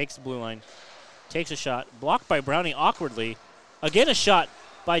 Takes the blue line, takes a shot, blocked by Brownie awkwardly. Again a shot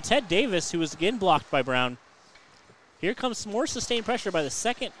by Ted Davis, who was again blocked by Brown. Here comes some more sustained pressure by the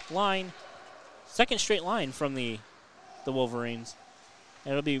second straight line from the Wolverines.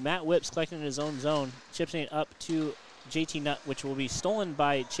 And it'll be Matt Whips collecting in his own zone, chipping it up to JT Nutt, which will be stolen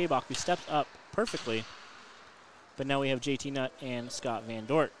by Chabok, who stepped up perfectly. But now we have JT Nutt and Scott Van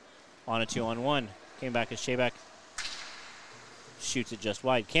Dort on a 2-on-1. Came back as Chabok shoots it just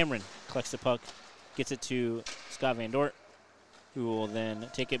wide. Cameron collects the puck, gets it to Scott Van Dort, who will then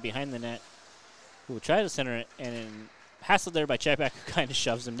take it behind the net, who will try to center it, and then hassled there by Chabok, who kind of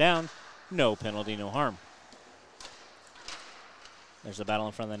shoves him down. No penalty, no harm. There's a battle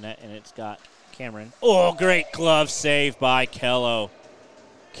in front of the net, and it's got Cameron. Oh, great glove save by Kello.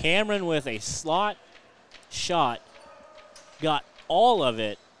 Cameron with a slot shot, got all of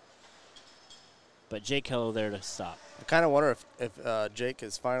it, but Jake Kello there to stop. I kind of wonder if Jake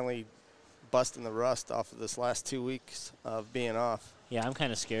is finally busting the rust off of this last 2 weeks of being off. Yeah, I'm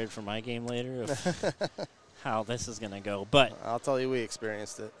kind of scared for my game later of how this is going to go. But I'll tell you, we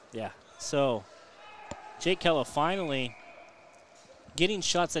experienced it. Yeah. So Jake Kello finally getting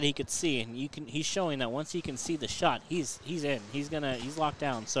shots that he could see, and he's showing that once he can see the shot, he's in. He's locked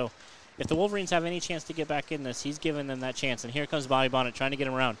down. So if the Wolverines have any chance to get back in this, he's giving them that chance. And here comes Bobby Bonnet trying to get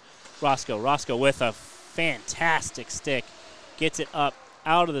him around. Roscoe with a fantastic stick. Gets it up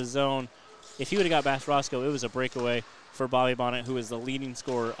out of the zone. If he would have got past Roscoe, it was a breakaway for Bobby Bonnet, who is the leading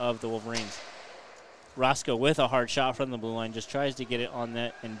scorer of the Wolverines. Roscoe with a hard shot from the blue line, just tries to get it on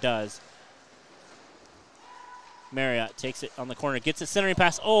net and does. Marriott takes it on the corner, gets a centering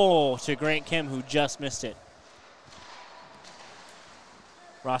pass, to Grant Kim, who just missed it.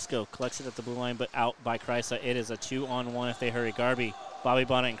 Roscoe collects it at the blue line, but out by Krysa. It is a 2-on-1 if they hurry. Garby, Bobby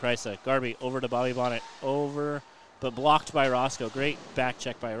Bonnet, and Krysa. Garby over to Bobby Bonnet, but blocked by Roscoe. Great back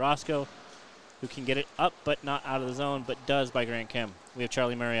check by Roscoe, who can get it up but not out of the zone, but does by Grant Kim. We have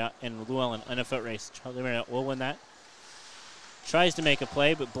Charlie Marriott and Llewellyn in a foot race. Charlie Marriott will win that. Tries to make a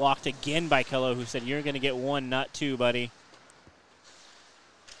play, but blocked again by Kello, who said, "You're going to get one, not two, buddy."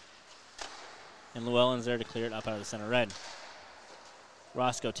 And Llewellyn's there to clear it up out of the center red.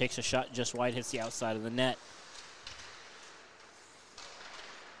 Roscoe takes a shot just wide, hits the outside of the net.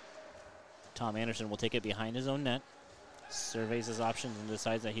 Tom Anderson will take it behind his own net, surveys his options, and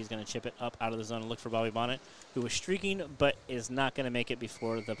decides that he's going to chip it up out of the zone and look for Bobby Bonnet, who was streaking but is not going to make it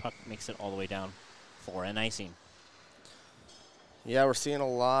before the puck makes it all the way down for an icing. Yeah, we're seeing a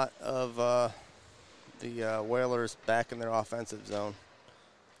lot of the Whalers back in their offensive zone.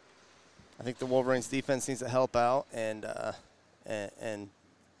 I think the Wolverines defense needs to help out and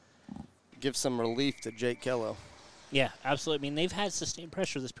give some relief to Jake Kello. Yeah, absolutely. I mean, they've had sustained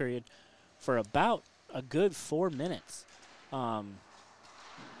pressure this period for about a good 4 minutes. And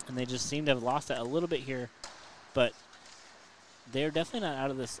they just seem to have lost that a little bit here. But they're definitely not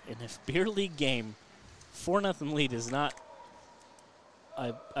out of this. In a beer league game, 4-0 lead is not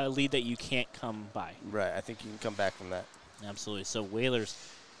a lead that you can't come by. Right. I think you can come back from that. Absolutely. So Whalers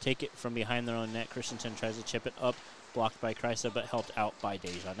take it from behind their own net. Christensen tries to chip it up, blocked by Kreisa, but helped out by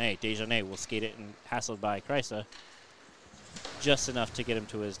Dejanay. Dejanay will skate it and hassled by Kreisa, just enough to get him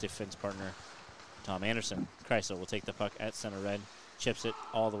to his defense partner, Tom Anderson. Kreisa will take the puck at center red, chips it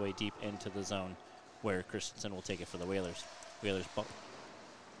all the way deep into the zone, where Christensen will take it for the Whalers. Whalers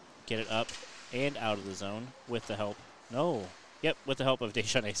get it up and out of the zone with the help. With the help of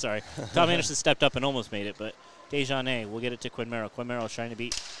Dejanay, sorry. Tom Anderson stepped up and almost made it, but Dejanay will get it to Quinn Merrill. Quinn Merrill is trying to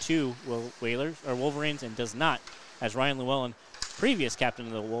beat two Wolverines and does not, as Ryan Llewellyn, previous captain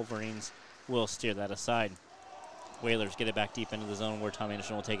of the Wolverines, will steer that aside. Whalers get it back deep into the zone where Tom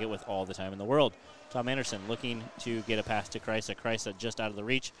Anderson will take it with all the time in the world. Tom Anderson looking to get a pass to Kreisa. Kreisa just out of the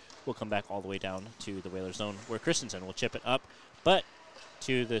reach will come back all the way down to the Whalers zone where Christensen will chip it up, but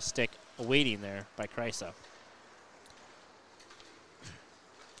to the stick awaiting there by Kreisa.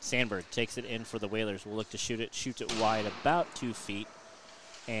 Sandberg takes it in for the Whalers. Will look to shoot it. Shoots it wide about 2 feet.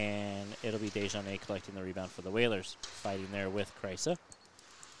 And it'll be Dejanay collecting the rebound for the Whalers. Fighting there with Kreisa.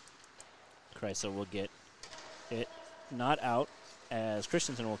 Kreisa will get it not out as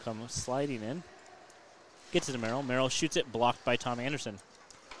Christensen will come sliding in. Gets it to Merrill. Merrill shoots it, blocked by Tom Anderson.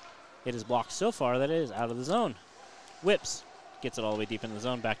 It is blocked so far that it is out of the zone. Whips. Gets it all the way deep in the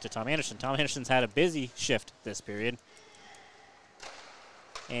zone. Back to Tom Anderson. Tom Anderson's had a busy shift this period.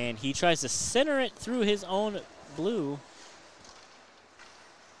 And he tries to center it through his own blue.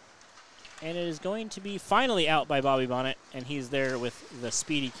 And it is going to be finally out by Bobby Bonnet. And he's there with the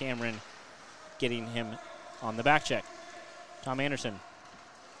speedy Cameron getting him on the back check. Tom Anderson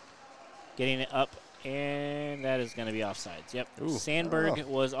getting it up. And that is going to be offsides. Yep. Ooh. Sandberg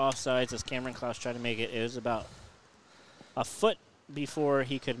was offsides as Cameron Klaus tried to make it. It was about a foot before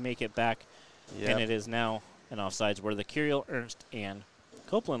he could make it back. Yep. And it is now an offsides where the Curiel, Ernst, and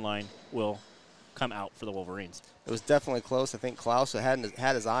Copeland line will come out for the Wolverines. It was definitely close. I think Klaus had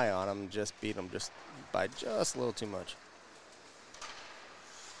his eye on him and just beat him by just a little too much.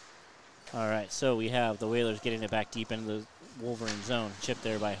 All right, so we have the Whalers getting it back deep into the Wolverine zone. Chipped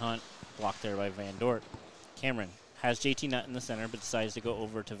there by Hunt, blocked there by Van Dort. Cameron has JT Nutt in the center, but decides to go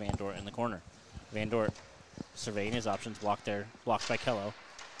over to Van Dort in the corner. Van Dort surveying his options, blocked by Kello.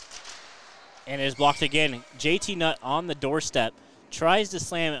 And it is blocked again. JT Nutt on the doorstep. Tries to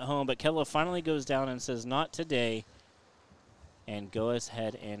slam it home, but Kello finally goes down and says, not today, and goes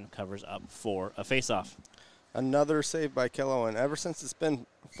ahead and covers up for a faceoff. Another save by Kello, and ever since it's been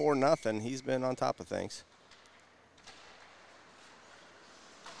 4-0, he's been on top of things.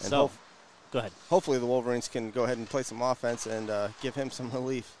 And so, go ahead. Hopefully the Wolverines can go ahead and play some offense and give him some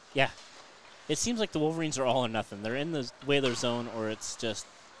relief. Yeah. It seems like the Wolverines are all or nothing. They're in the Whaler zone, or it's just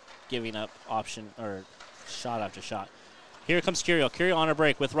giving up option or shot after shot. Here comes Curiel. Curiel on a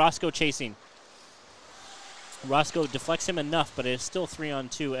break with Roscoe chasing. Roscoe deflects him enough, but it is still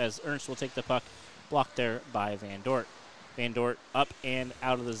 3-on-2 as Ernst will take the puck, blocked there by Van Dort. Van Dort up and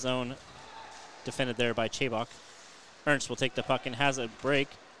out of the zone, defended there by Chabok. Ernst will take the puck and has a break,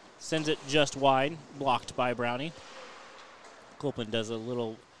 sends it just wide, blocked by Brownie. Copeland does a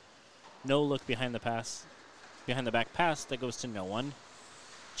little no-look behind the back pass that goes to no one.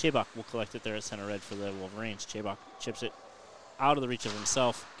 Chabok will collect it there at center red for the Wolverines. Chabok chips it out of the reach of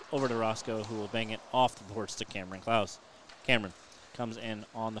himself over to Roscoe, who will bang it off the boards to Cameron Klaus. Cameron comes in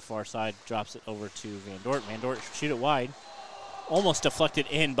on the far side, drops it over to Van Dort. Van Dort shoot it wide. Almost deflected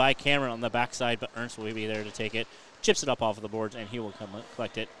in by Cameron on the backside, but Ernst will be there to take it. Chips it up off of the boards, and he will come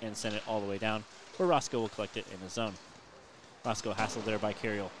collect it and send it all the way down, where Roscoe will collect it in his zone. Roscoe hassled there by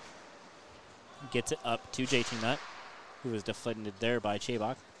Curiel. Gets it up to JT Nutt, who is defended there by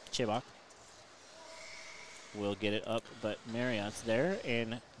Chabok. Chabok will get it up, but Marriott's there,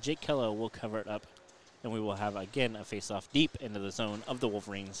 and Jake Kello will cover it up, and we will have, again, a face-off deep into the zone of the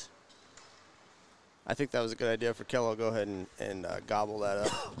Wolverines. I think that was a good idea for Kello. Go ahead and gobble that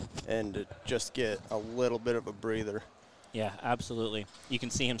up and just get a little bit of a breather. Yeah, absolutely. You can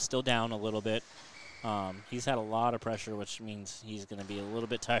see him still down a little bit. He's had a lot of pressure, which means he's going to be a little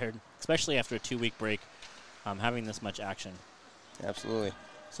bit tired, especially after a 2-week break, having this much action. Absolutely.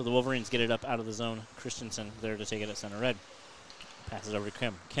 So the Wolverines get it up out of the zone. Christensen there to take it at center red. Passes over to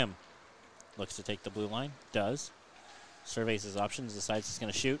Kim. Kim looks to take the blue line. Does. Surveys his options. Decides he's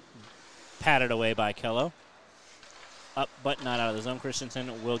going to shoot. Patted away by Kello. Up, but not out of the zone.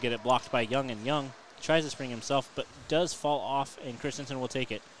 Christensen will get it blocked by Young, and Young tries to spring himself, but does fall off, and Christensen will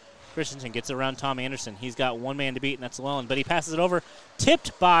take it. Christensen gets it around Tom Anderson. He's got one man to beat, and that's Llewellyn, but he passes it over.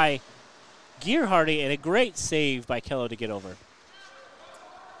 Tipped by Gearhardy, and a great save by Kello to get over.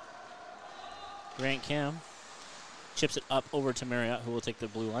 Grant Kim chips it up over to Marriott, who will take the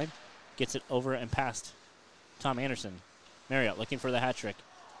blue line. Gets it over and past Tom Anderson. Marriott looking for the hat trick.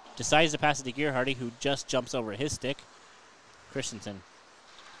 Decides to pass it to Gearhardy, who just jumps over his stick. Christensen.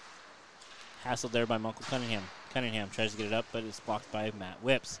 Hassled there by Michael Cunningham. Cunningham tries to get it up, but it's blocked by Matt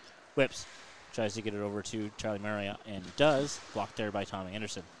Whips. Whips tries to get it over to Charlie Marriott and does. Blocked there by Tom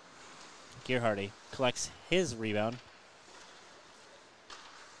Anderson. Gearhardy collects his rebound.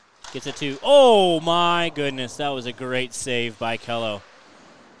 Gets it to, oh my goodness, that was a great save by Kello.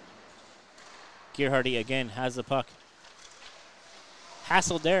 Gearhardy again has the puck.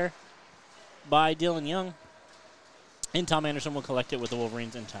 Hassled there by Dylan Young. And Tom Anderson will collect it with the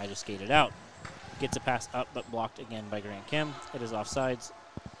Wolverines and try to skate it out. Gets a pass up, but blocked again by Grant Kim. It is offsides,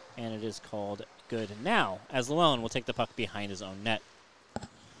 and it is called good now, as Llewellyn will take the puck behind his own net.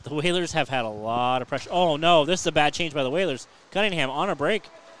 The Whalers have had a lot of pressure. Oh, no, this is a bad change by the Whalers. Cunningham on a break.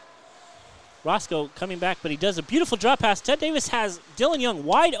 Roscoe coming back, but he does a beautiful drop pass. Ted Davis has Dylan Young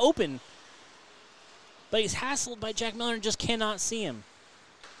wide open, but he's hassled by Jack Miller and just cannot see him.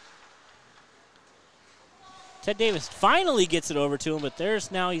 Ted Davis finally gets it over to him, but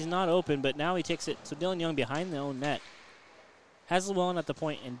he's not open, but now he takes it. So Dylan Young behind the own net. Has Llewellyn at the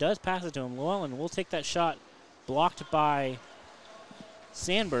point and does pass it to him. Llewellyn will take that shot, blocked by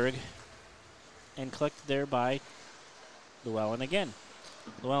Sandberg, and collected there by Llewellyn again.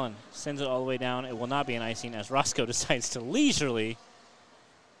 Llewellyn sends it all the way down. It will not be an icing as Roscoe decides to leisurely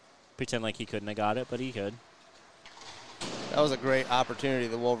pretend like he couldn't have got it, but he could. That was a great opportunity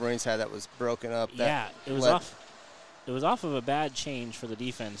the Wolverines had that was broken up. Yeah, it was off. It was off of a bad change for the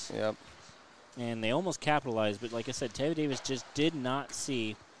defense. Yep. And they almost capitalized, but like I said, Ted Davis just did not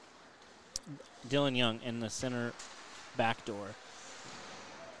see Dylan Young in the center back door.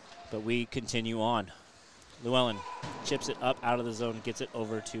 But we continue on. Llewellyn chips it up out of the zone, gets it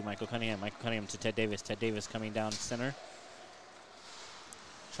over to Michael Cunningham. Michael Cunningham to Ted Davis. Ted Davis coming down center.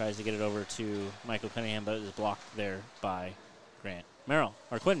 Tries to get it over to Michael Cunningham, but is blocked there by Quinn Merrill.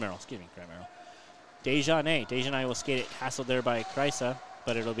 Grant Merrill. Dejanay will skate it, hassled there by Kreisa,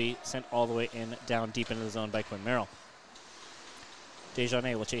 but it'll be sent all the way down deep into the zone by Quinn Merrill.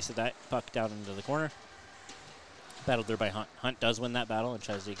 Dejanay will chase that puck down into the corner. Battled there by Hunt. Hunt does win that battle and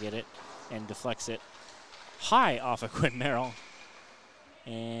tries to get it and deflects it high off of Quinn Merrill.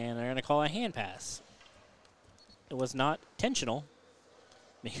 And they're going to call a hand pass. It was not intentional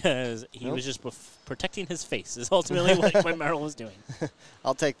because he was just protecting his face is ultimately what Quinn Merrill was doing.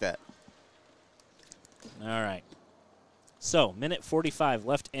 I'll take that. All right. So, minute 45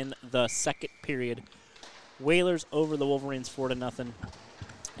 left in the second period. Whalers over the Wolverines 4-0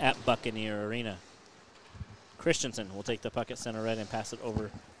 at Buccaneer Arena. Christensen will take the puck at center red and pass it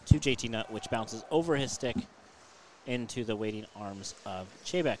over to JT Nutt, which bounces over his stick into the waiting arms of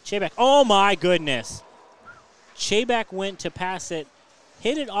Chayback. Chayback, oh my goodness. Chayback went to pass it,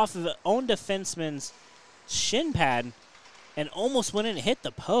 hit it off of his own defenseman's shin pad, and almost went in and hit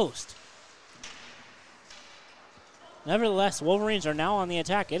the post. Nevertheless, Wolverines are now on the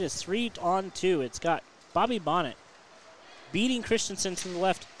attack. It is 3-on-2. It's got Bobby Bonnet beating Christensen to the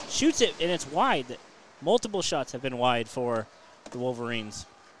left, shoots it, and it's wide. Multiple shots have been wide for the Wolverines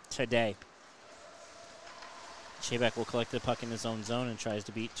today. Chayback will collect the puck in his own zone and tries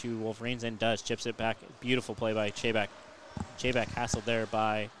to beat two Wolverines and does. Chips it back. Beautiful play by Chayback. Chayback hassled there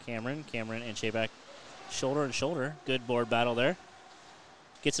by Cameron. Cameron and Chayback shoulder and shoulder. Good board battle there.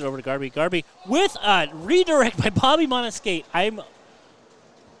 Gets it over to Garby. Garby with a redirect by Bobby Monteskate.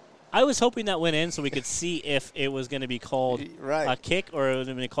 I was hoping that went in so we could see if it was going to be called a kick or it would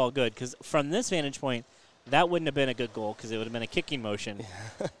have been called good. Because from this vantage point, that wouldn't have been a good goal because it would have been a kicking motion.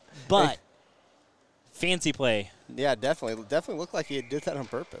 But fancy play. Yeah, definitely. Definitely looked like he did that on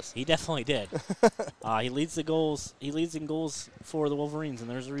purpose. He definitely did. He leads the goals. He leads in goals for the Wolverines, and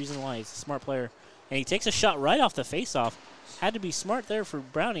there's a reason why. He's a smart player. And he takes a shot right off the faceoff. Had to be smart there for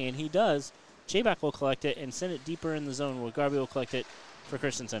Brownie, and he does. Chayback will collect it and send it deeper in the zone where Garby will collect it for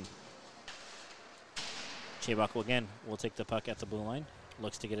Christensen. Chayback will take the puck at the blue line.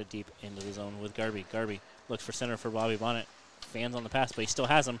 Looks to get it deep into the zone with Garby. Garby looks for center for Bobby Bonnet. Fans on the pass, but he still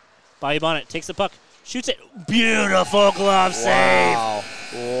has him. Bobby Bonnet takes the puck, shoots it. Beautiful glove save. Wow.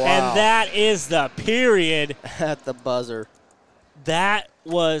 And that is the period. At the buzzer. That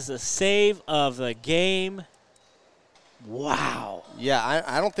was the save of the game. Wow. Yeah,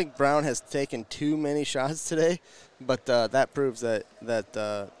 I don't think Brown has taken too many shots today, but that proves that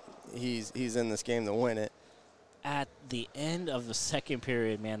he's in this game to win it. at the end of the second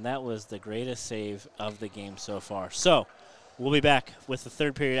period, man, that was the greatest save of the game so far. So we'll be back with the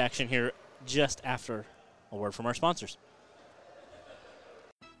third period action here just after a word from our sponsors.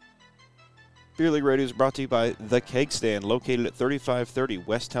 Beer League Radio is brought to you by The Keg Stand, located at 3530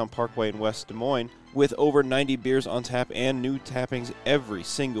 Westtown Parkway in West Des Moines. With over 90 beers on tap and new tappings every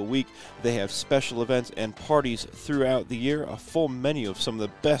single week, they have special events and parties throughout the year, a full menu of some of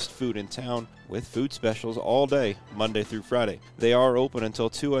the best food in town with food specials all day, Monday through Friday. They are open until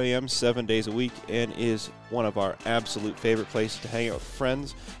 2 a.m. 7 days a week and is one of our absolute favorite places to hang out with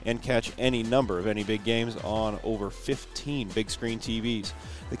friends and catch any number of any big games on over 15 big screen TVs.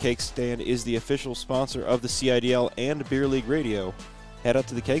 The Cake Stand is the official sponsor of the CIDL and Beer League Radio. Head up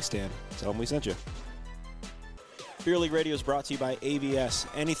to the Cake Stand. Tell them we sent you. Beer League Radio is brought to you by AVS,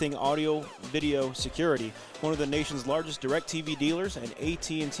 Anything Audio Video Security, one of the nation's largest DirecTV dealers and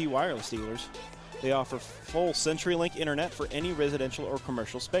AT&T wireless dealers. They offer full CenturyLink internet for any residential or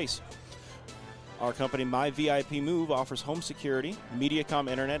commercial space. Our company, My VIP Move, offers home security, Mediacom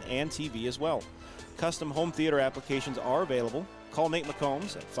internet, and TV as well. Custom home theater applications are available. Call Nate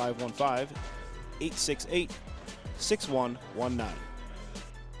McCombs at 515-868-6119.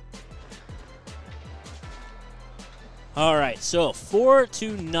 All right, so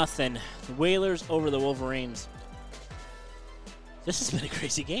 4-0, the Whalers over the Wolverines. This has been a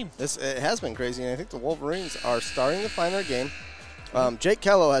crazy game. It has been crazy, and I think the Wolverines are starting to find their game. Jake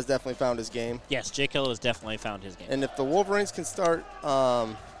Kello has definitely found his game. Yes, Jake Kello has definitely found his game. And if the Wolverines can start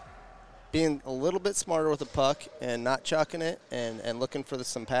being a little bit smarter with the puck and not chucking it and looking for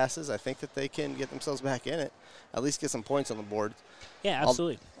some passes, I think that they can get themselves back in it, at least get some points on the board. Yeah,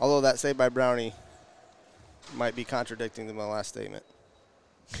 absolutely. Although that save by Brownie might be contradicting to my last statement.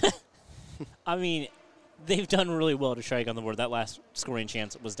 I mean, they've done really well to strike on the board. That last scoring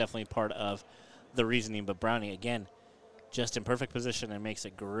chance was definitely part of the reasoning, but Brownie, again, just in perfect position and makes a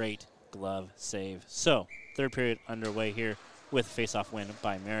great glove save. So, third period underway here with face-off win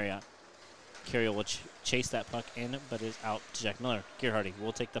by Marriott. Carriel will chase that puck in, but is out to Jack Miller. Gearhardy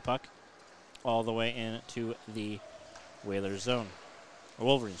will take the puck all the way into the Whalers zone. Or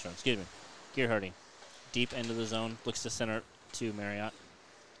Wolverines zone, excuse me. Gearhardy, deep into the zone, looks to center to Marriott.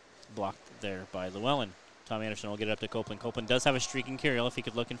 Blocked there by Llewellyn. Tom Anderson will get it up to Copeland. Copeland does have a streak in Carriel if he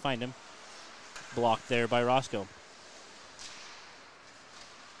could look and find him. Blocked there by Roscoe.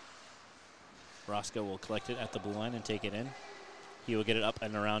 Roscoe will collect it at the blue line and take it in. He will get it up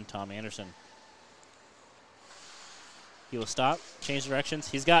and around Tom Anderson. He will stop, change directions.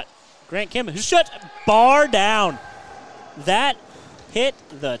 He's got Grant Kim, who's shut, bar down. That hit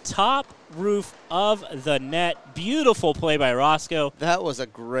the top roof of the net. Beautiful play by Roscoe. That was a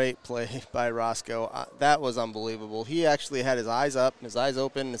great play by Roscoe. That was unbelievable. He actually had his eyes up, his eyes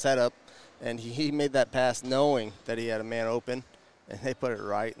open, his head up, and he made that pass knowing that he had a man open, and they put it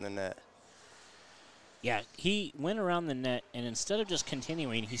right in the net. Yeah, he went around the net, and instead of just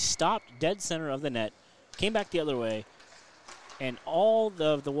continuing, he stopped dead center of the net, came back the other way, and all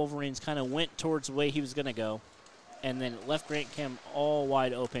the Wolverines kind of went towards the way he was going to go, and then left Grant Kim all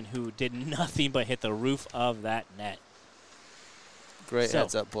wide open, who did nothing but hit the roof of that net. Great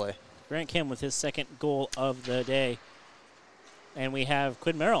heads-up play. Grant Kim with his second goal of the day. And we have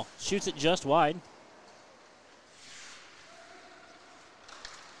Quinn Merrill. Shoots it just wide.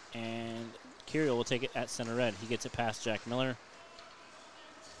 And Kirill will take it at center red. He gets it past Jack Miller.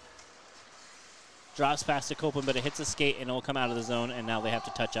 Drops past to Copeland, but it hits a skate, and it will come out of the zone, and now they have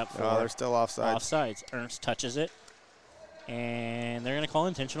to touch up for they're still offsides. Offsides. Ernst touches it, and they're going to call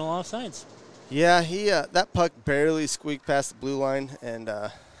intentional offsides. Yeah, that puck barely squeaked past the blue line, and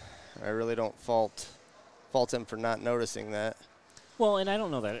I really don't fault him for not noticing that. Well, and I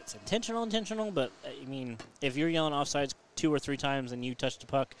don't know that it's intentional, but, I mean, if you're yelling offsides 2 or 3 times and you touch the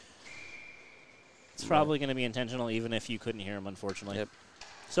puck, it's probably going to be intentional, even if you couldn't hear him, unfortunately. Yep.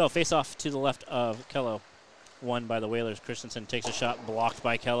 So, face-off to the left of Kello. Won by the Whalers. Christensen takes a shot, blocked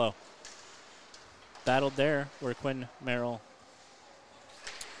by Kello. Battled there where Quinn Merrill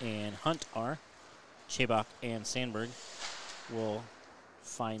and Hunt are. Chabok and Sandberg will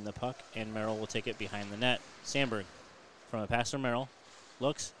find the puck, and Merrill will take it behind the net. Sandberg from a pass from Merrill.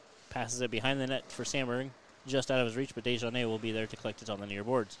 Looks, passes it behind the net for Sandberg. Just out of his reach, but Dejanay will be there to collect it on the near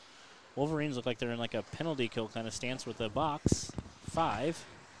boards. Wolverines look like they're in like a penalty kill kind of stance with a box. 5.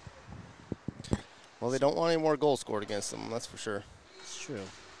 Well, they don't want any more goals scored against them, that's for sure. It's true.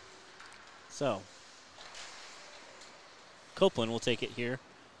 So, Copeland will take it here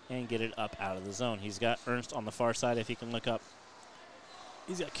and get it up out of the zone. He's got Ernst on the far side if he can look up.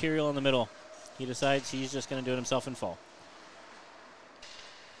 He's got Kirill in the middle. He decides he's just going to do it himself and fall.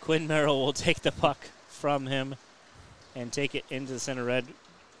 Quinn Merrill will take the puck from him and take it into the center red.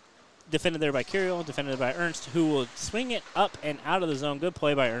 Defended there by Curiel, defended by Ernst, who will swing it up and out of the zone. Good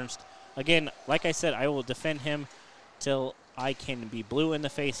play by Ernst. Again, like I said, I will defend him till I can be blue in the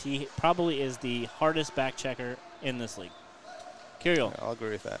face. He probably is the hardest back checker in this league. Curiel. I'll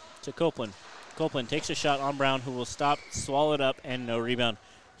agree with that. To Copeland. Copeland takes a shot on Brown, who will stop, swallow it up, and no rebound.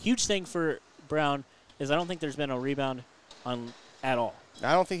 Huge thing for Brown is I don't think there's been a rebound at all.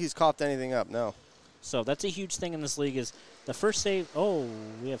 I don't think he's coughed anything up, no. So that's a huge thing in this league is the first save. Oh,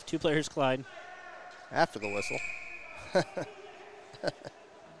 we have two players collide. After the whistle.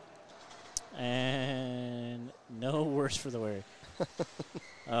 And no worse for the wear.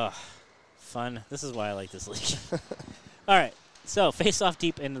 Oh, fun. This is why I like this league. All right, so face off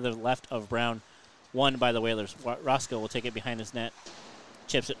deep into the left of Brown. Won by the Whalers. Roscoe will take it behind his net.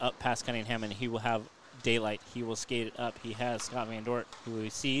 Chips it up past Cunningham, and he will have daylight. He will skate it up. He has Scott Van Dort, who he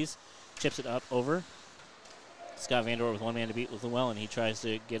sees. Chips it up over. Scott Van Dort with one man to beat with Llewellyn. He tries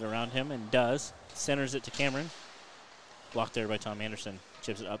to get around him and does. Centers it to Cameron. Blocked there by Tom Anderson.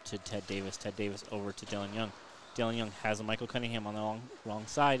 Chips it up to Ted Davis. Ted Davis over to Dylan Young. Dylan Young has a Michael Cunningham on the wrong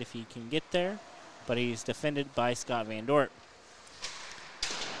side if he can get there, but he's defended by Scott Van Dort.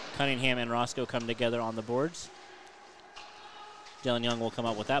 Cunningham and Roscoe come together on the boards. Dylan Young will come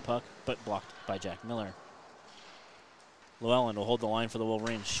up with that puck, but blocked by Jack Miller. Llewellyn will hold the line for the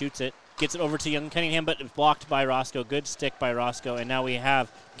Wolverines. Shoots it. Gets it over to Young Cunningham, but it's blocked by Roscoe. Good stick by Roscoe. And now we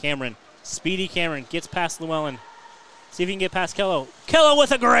have Cameron. Speedy Cameron gets past Llewellyn. See if he can get past Kello. Kello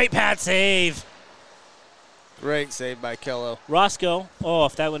with a great pad save. Great save by Kello. Roscoe. Oh,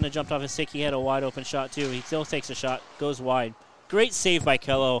 if that wouldn't have jumped off his stick, he had a wide open shot too. He still takes a shot. Goes wide. Great save by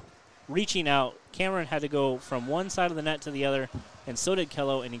Kello. Reaching out. Cameron had to go from one side of the net to the other, and so did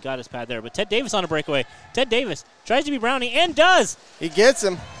Kello, and he got his pad there. But Ted Davis on a breakaway. Ted Davis tries to be Brownie and does. He gets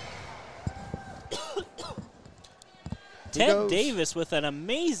him. Ted Davis with an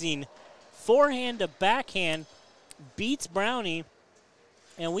amazing forehand to backhand beats Brownie,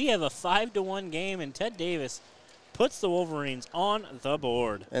 and we have a 5-1 game, and Ted Davis puts the Wolverines on the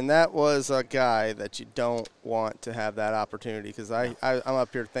board. And that was a guy that you don't want to have that opportunity because I'm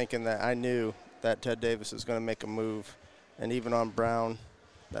up here thinking that I knew that Ted Davis was going to make a move, and even on Brown,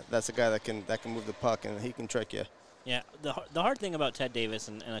 that's a guy that can move the puck, and he can trick you. Yeah, the hard thing about Ted Davis,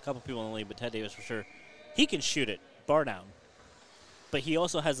 and a couple people in the league, but Ted Davis for sure, he can shoot it, bar down. But he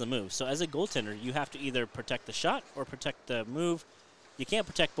also has the move. So as a goaltender, you have to either protect the shot or protect the move. You can't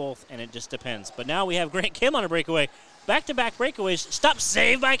protect both, and it just depends. But now we have Grant Kim on a breakaway. Back-to-back breakaways. Stop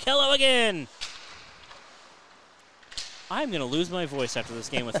save by Kello again. I'm going to lose my voice after this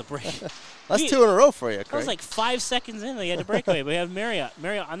game with the break. That's two in a row for you, Craig. That was like 5 seconds in. They had a breakaway. But we have Marriott.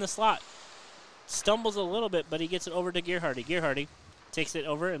 Marriott on the slot. Stumbles a little bit, but he gets it over to Gearhardy. Gearhardy takes it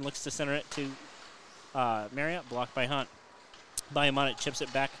over and looks to center it to Marriott. Blocked by Hunt. Bonnet chips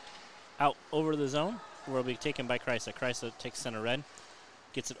it back out over the zone, where it'll be taken by Krysa. Krysa takes center red,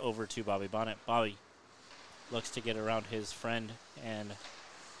 gets it over to Bobby Bonnet. Bobby looks to get around his friend and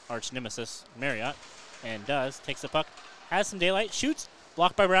arch nemesis, Marriott, and does. Takes the puck, has some daylight, shoots,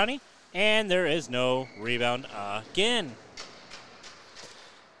 blocked by Brownie, and there is no rebound again.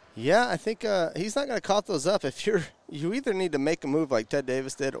 Yeah, I think he's not going to cough those up. If you either need to make a move like Ted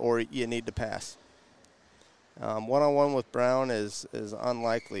Davis did, or you need to pass. One-on-one with Brown is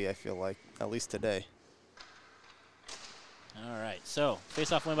unlikely, I feel like, at least today. All right, so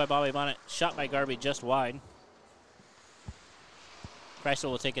face-off win by Bobby Bonnet. Shot by Garby just wide.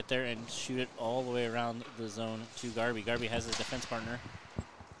 Chrysler will take it there and shoot it all the way around the zone to Garby. Garby has his defense partner,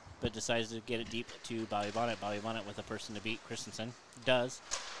 but decides to get it deep to Bobby Bonnet. Bobby Bonnet with a person to beat. Christensen does.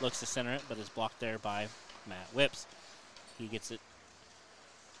 Looks to center it, but is blocked there by Matt Whips. He gets it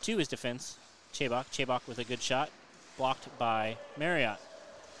to his defense. Chabok with a good shot. Blocked by Marriott.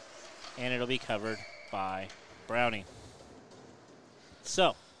 And it'll be covered by Brownie.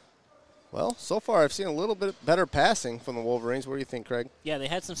 So. Well, so far I've seen a little bit better passing from the Wolverines. What do you think, Craig? Yeah, they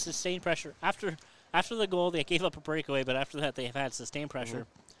had some sustained pressure. After the goal, they gave up a breakaway, but after that they have had sustained pressure.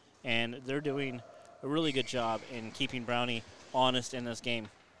 Mm-hmm. And they're doing a really good job in keeping Brownie honest in this game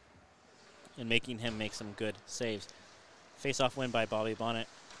and making him make some good saves. Face-off win by Bobby Bonnet.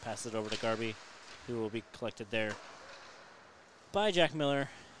 Pass it over to Garby, who will be collected there by Jack Miller,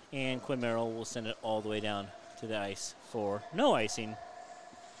 and Quinn Merrill will send it all the way down to the ice for no icing,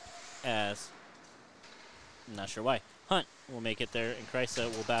 as I'm not sure why. Hunt will make it there, and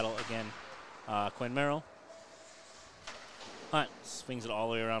Krysa will battle again. Quinn Merrill. Hunt swings it all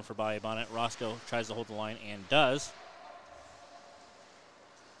the way around for Bobby Bonnet. Roscoe tries to hold the line and does,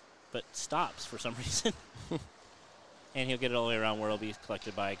 but stops for some reason. And he'll get it all the way around where it'll be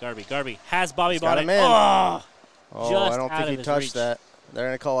collected by Garby. Garby has Bobby Bonnet. Oh! Oh, just I don't out think of he his touched reach. that. They're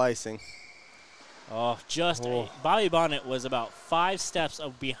going to call icing. Oh, Bobby Bonnet was about 5 steps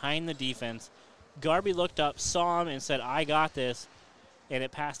behind the defense. Garby looked up, saw him, and said, I got this. And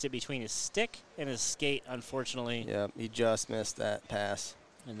it passed it between his stick and his skate, unfortunately. Yeah, he just missed that pass.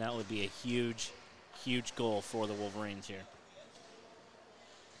 And that would be a huge, huge goal for the Wolverines here.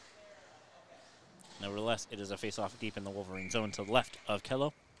 Nevertheless, it is a face-off deep in the Wolverine zone to the left of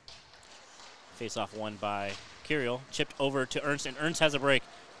Kello. Face-off won by Kirill. Chipped over to Ernst, and Ernst has a break.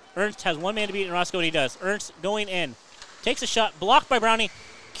 Ernst has one man to beat in Roscoe, and he does. Ernst going in. Takes a shot, blocked by Brownie.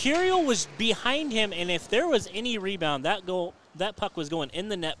 Kirill was behind him, and if there was any rebound, that puck was going in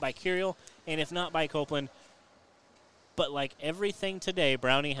the net by Kirill, and if not by Copeland. But like everything today,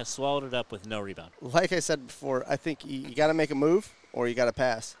 Brownie has swallowed it up with no rebound. Like I said before, I think you got to make a move or you got to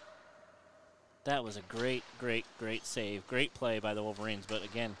pass. That was a great, great, great save. Great play by the Wolverines, but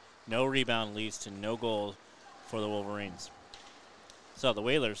again, no rebound leads to no goal for the Wolverines. So the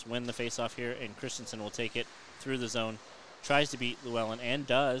Whalers win the faceoff here, and Christensen will take it through the zone. Tries to beat Llewellyn and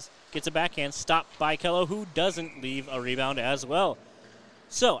does. Gets a backhand, stopped by Kello, who doesn't leave a rebound as well.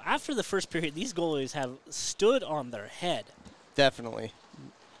 So after the first period, these goalies have stood on their head. Definitely.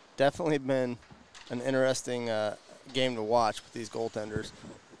 Definitely been an interesting game to watch with these goaltenders.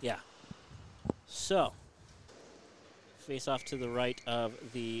 Yeah. So, face off to the right of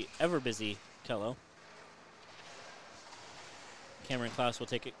the ever-busy Kello. Cameron Klaus will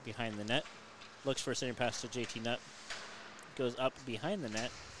take it behind the net. Looks for a center pass to JT Nutt. Goes up behind the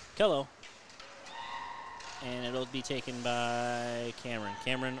net. Kello. And it'll be taken by Cameron.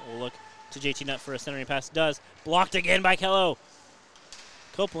 Cameron will look to JT Nutt for a centering pass. Does. Blocked again by Kello.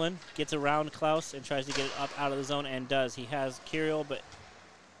 Copeland gets around Klaus and tries to get it up out of the zone and does. He has Kirill, but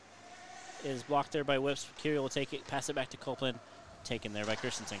is blocked there by Whips. Kirill will take it, pass it back to Copeland. Taken there by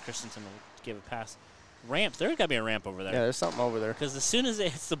Christensen. Christensen will give a pass. Ramps. There's got to be a ramp over there. Yeah, there's something over there. Because as soon as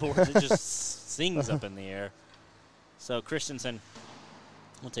it hits the boards, it just sings up in the air. So Christensen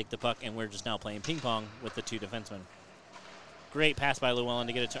will take the puck, and we're just now playing ping pong with the two defensemen. Great pass by Llewellyn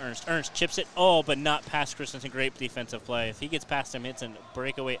to get it to Ernst. Ernst chips it. Oh, but not past Christensen. Great defensive play. If he gets past him, it's a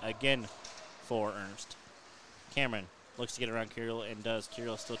breakaway again for Ernst. Cameron looks to get around Kirill and does.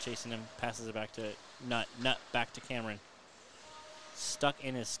 Kirill still chasing him. Passes it back to Nutt. Nutt back to Cameron. Stuck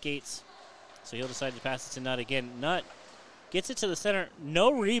in his skates. So he'll decide to pass it to Nutt again. Nutt gets it to the center.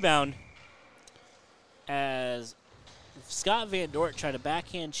 No rebound as Scott Van Dort tried a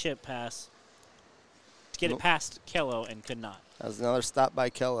backhand chip pass to get it past Kello and could not. That was another stop by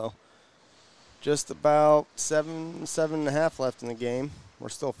Kello. Just about 7.5 left in the game. We're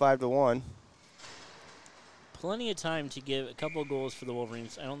still 5-1. Plenty of time to give a couple of goals for the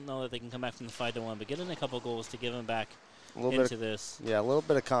Wolverines. I don't know that they can come back from the 5-1, but get in a couple of goals to give them back into this. Yeah, a little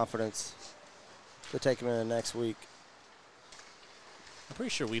bit of confidence to take them into next week. I'm pretty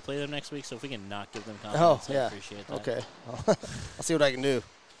sure we play them next week, so if we can not give them confidence, I appreciate that. Okay. I'll see what I can do.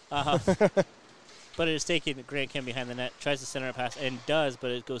 But it is taken Grant Kim behind the net, tries to center a pass, and does,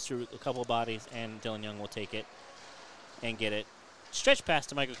 but it goes through a couple of bodies, and Dylan Young will take it and get it. Stretch pass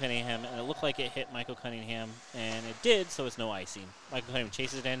to Michael Cunningham, and it looked like it hit Michael Cunningham, and it did, so it's no icing. Michael Cunningham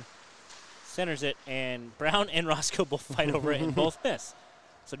chases it in, centers it, and Brown and Roscoe both fight over it and both miss.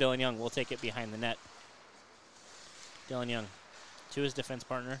 So Dylan Young will take it behind the net. Dylan Young to his defense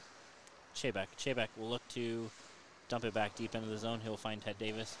partner, Chayback. Chayback will look to dump it back deep into the zone. He'll find Ted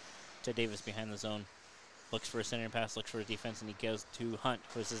Davis. Ted Davis behind the zone. Looks for a centering pass, looks for a defense, and he goes to Hunt,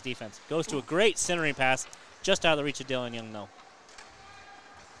 who's his defense. Goes to a great centering pass, just out of the reach of Dylan Young, though.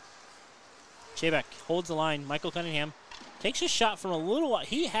 Chayback holds the line. Michael Cunningham takes a shot from a little while.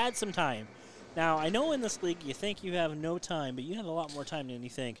 He had some time. Now, I know in this league you think you have no time, but you have a lot more time than you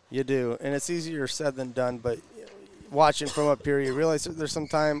think. You do, and it's easier said than done, but watching from up here, you realize that there's some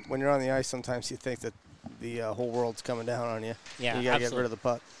time when you're on the ice, sometimes you think that the whole world's coming down on you. Yeah, you got to get rid of the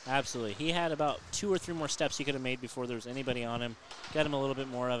puck. Absolutely. He had about 2 or 3 more steps he could have made before there was anybody on him. Got him a little bit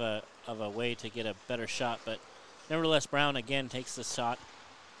more of a way to get a better shot, but nevertheless, Brown again takes the shot,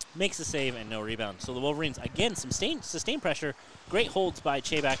 makes the save, and no rebound. So the Wolverines, again, some sustained pressure. Great holds by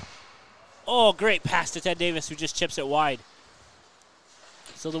Chayback. Oh, great pass to Ted Davis, who just chips it wide.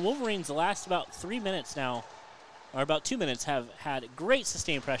 So the Wolverines, the last about 3 minutes now, or about 2 minutes, have had great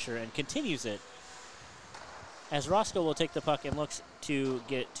sustained pressure and continues it. As Roscoe will take the puck and looks to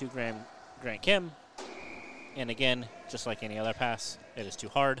get to Grant Kim. And again, just like any other pass, it is too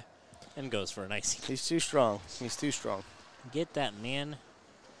hard and goes for an icing. He's too strong. He's too strong. Get that man.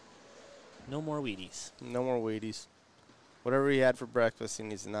 No more Wheaties. No more Wheaties. Whatever he had for breakfast, he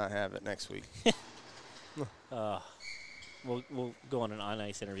needs to not have it next week. We'll go on an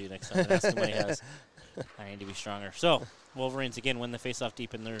on-ice interview next time and ask him what he has. I need to be stronger. So, Wolverines again win the faceoff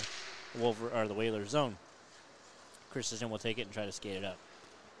deep in their the Whalers zone. Christensen will take it and try to skate it up.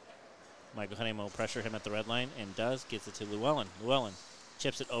 Michael Honeyman will pressure him at the red line and gets it to Llewellyn. Llewellyn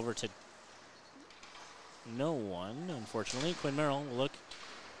chips it over to no one, unfortunately. Quinn Merrill will look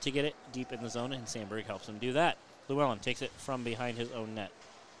to get it deep in the zone, and Sandberg helps him do that. Llewellyn takes it from behind his own net.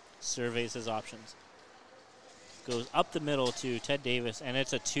 Surveys his options. Goes up the middle to Ted Davis, and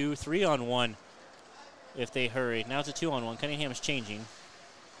it's a 3-on-1 if they hurry. Now it's a 2-on-1. Cunningham's changing.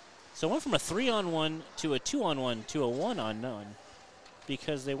 So it went from a 3-on-1 to a 2-on-1 to a 1-on-1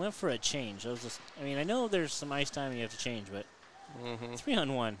 because they went for a change. I know there's some ice time and you have to change, but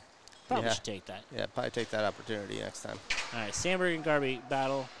 3-on-1. Probably should take that. Yeah, probably take that opportunity next time. All right, Sandberg and Garvey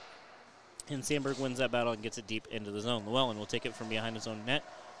battle, and Sandberg wins that battle and gets it deep into the zone. Llewellyn will take it from behind his own net.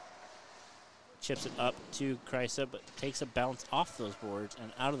 Chips it up to Kreisa, but takes a bounce off those boards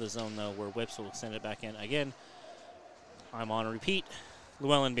and out of the zone, though, where Whips will send it back in. Again, I'm on a repeat.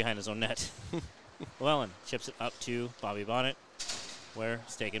 Llewellyn behind his own net. Llewellyn chips it up to Bobby Bonnet, where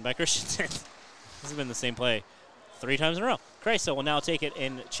it's taken by Christensen. This has been the same play 3 times in a row. Kreisa will now take it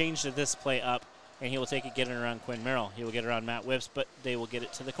and change this play up, and he will take it, get it around Quinn Merrill. He will get around Matt Whips, but they will get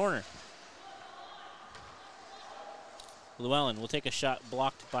it to the corner. Llewellyn will take a shot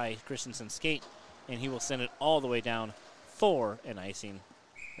blocked by Christensen's skate, and he will send it all the way down for an icing.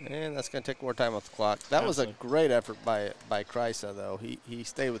 And that's going to take more time off the clock. That was a great effort by Kreisa, though. He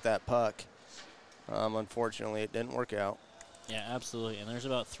stayed with that puck. Unfortunately, it didn't work out. Yeah, absolutely. And there's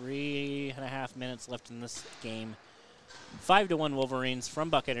about 3.5 minutes left in this game. 5-1 Wolverines from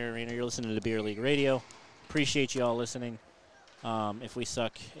Bucket Arena. You're listening to Beer League Radio. Appreciate you all listening. If we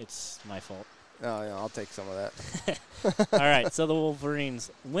suck, it's my fault. Oh, yeah, I'll take some of that. All right, so the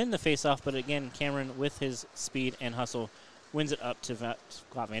Wolverines win the faceoff, but again, Cameron, with his speed and hustle, wins it up to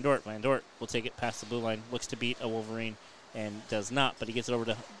Scott Van Dort. Van Dort will take it past the blue line, looks to beat a Wolverine, and does not, but he gets it over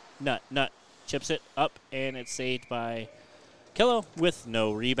to Nutt. Nutt chips it up, and it's saved by Kello with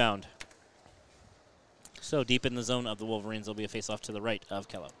no rebound. So deep in the zone of the Wolverines, there'll be a faceoff to the right of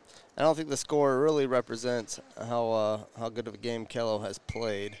Kello. I don't think the score really represents how good of a game Kello has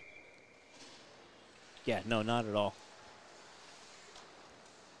played. Yeah, no, not at all.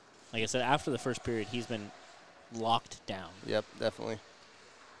 Like I said, after the first period, he's been locked down. Yep, definitely.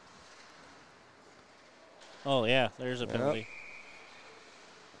 Oh, yeah, there's a penalty.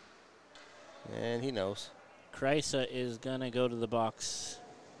 And he knows. Kreisa is going to go to the box.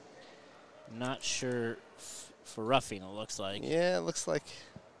 Not sure for roughing, it looks like. Yeah, it looks like.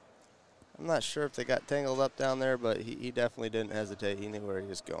 I'm not sure if they got tangled up down there, but he definitely didn't hesitate. He knew where he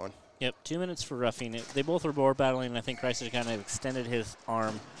was going. Yep, 2 minutes for roughing. They both were board battling, and I think Kreisa kind of extended his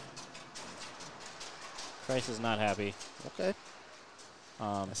arm. Kreisa's not happy. Okay.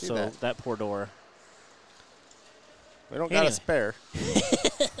 So that poor door. We don't got a spare.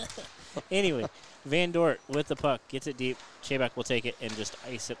 Anyway, Van Dort with the puck, gets it deep. Chayback will take it and just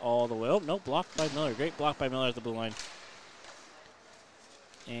ice it all the way. Oh, no, blocked by Miller. Great block by Miller at the blue line.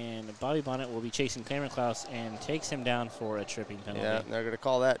 And Bobby Bonnet will be chasing Cameron Klaus and takes him down for a tripping penalty. Yeah, they're going to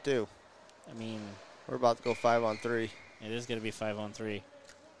call that too. I mean, we're about to go 5-on-3. It is going to be 5-on-3.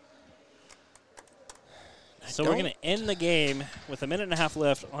 So we're going to end the game with 1.5 minutes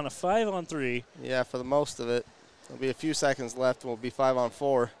left on a 5-on-3. Yeah, for the most of it. There'll be a few seconds left, and we'll be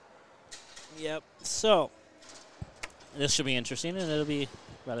 5-on-4. Yep. So this should be interesting, and it'll be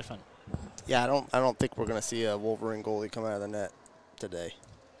rather fun. Yeah, I don't think we're going to see a Wolverine goalie come out of the net today.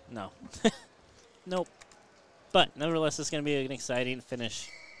 No. Nope. But nevertheless, it's going to be an exciting finish.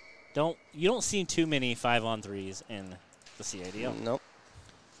 You don't see too many 5-on-3s in the CIDL. Nope.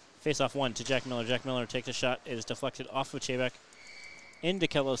 Face-off 1 to Jack Miller. Jack Miller takes a shot. It is deflected off of Chayback into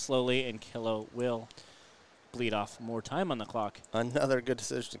Kello slowly, and Kello will bleed off. More time on the clock. Another good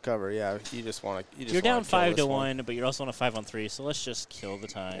decision to cover. Yeah, you just want to. You're down 5-1, but you're also on a 5-on-3. So let's just kill the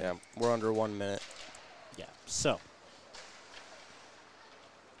time. Yeah, we're under 1 minute. Yeah. So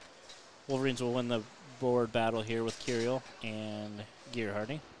Wolverines will win the board battle here with Kirill and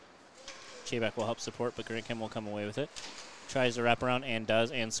Gearhardy. Chayback will help support, but Grant Kim will come away with it. Tries to wrap around and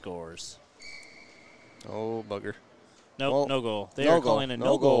does and scores. Oh, bugger. Nope, well, no goal. They are calling a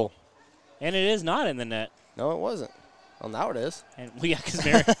no goal. And it is not in the net. No, it wasn't. Well, now it is. And yeah, because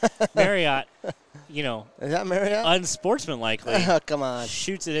Marriott, you know, is that Marriott? Unsportsmanlikely. Come on.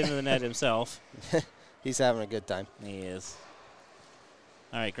 Shoots it into the net himself. He's having a good time. He is.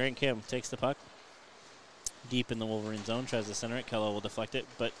 All right, Grant Kim takes the puck deep in the Wolverine zone, tries to center it. Kello will deflect it,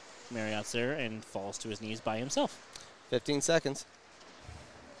 but Marriott's there and falls to his knees by himself. 15 seconds.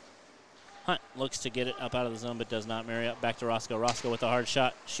 Hunt looks to get it up out of the zone, but does not. Marriott back to Roscoe. Roscoe with a hard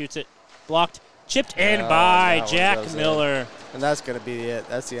shot. Shoots it. Blocked. Chipped in by Jack Miller. And that's going to be it.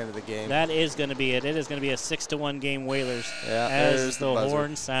 That's the end of the game. That is going to be it. It is going to be a 6-1 game Whalers as the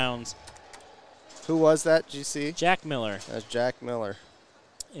horn sounds. Who was that? Did you see? Jack Miller. That's Jack Miller.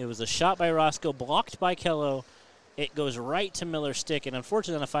 It was a shot by Roscoe, blocked by Kello. It goes right to Miller's stick, and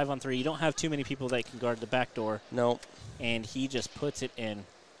unfortunately on a 5-on-3, you don't have too many people that can guard the back door. Nope. And he just puts it in.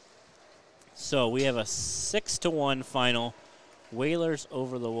 So we have a 6-1 final. Whalers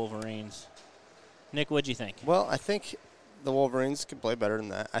over the Wolverines. Nick, what'd you think? Well, I think the Wolverines can play better than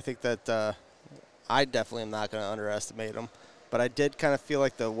that. I think that I definitely am not going to underestimate them. But I did kind of feel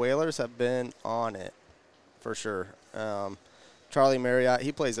like the Whalers have been on it for sure. Charlie Marriott,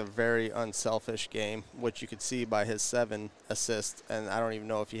 he plays a very unselfish game, which you could see by his 7 assists. And I don't even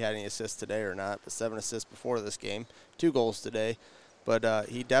know if he had any assists today or not, but 7 assists before this game, 2 goals today. But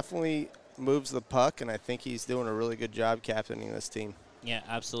he definitely moves the puck, and I think he's doing a really good job captaining this team. Yeah,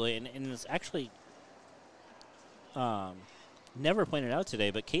 absolutely. And it's actually never pointed out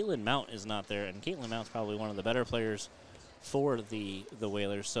today, but Caitlin Mount is not there, and Caitlin Mount's probably one of the better players for the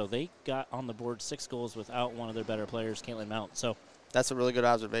Whalers. So they got on the board 6 goals without one of their better players, Caitlin Mount. So that's a really good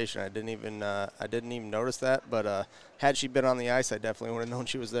observation. I didn't even notice that, but had she been on the ice, I definitely would have known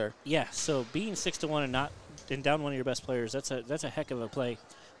she was there. Yeah, so being 6-1 and down one of your best players, that's a heck of a play.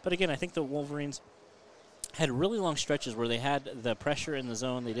 But again, I think the Wolverines had really long stretches where they had the pressure in the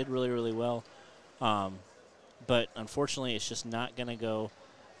zone. They did really, really well. But unfortunately, it's just not going to go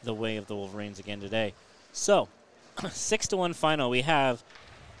the way of the Wolverines again today. So, 6-1 final. We have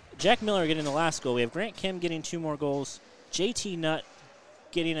Jack Miller getting the last goal. We have Grant Kim getting 2 more goals. JT Nutt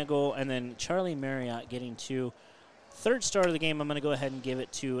getting a goal. And then Charlie Marriott getting 2. Third star of the game, I'm going to go ahead and give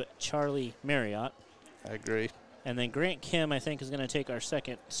it to Charlie Marriott. I agree. And then Grant Kim, I think, is going to take our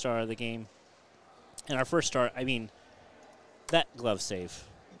second star of the game. And our first star, I mean, that glove save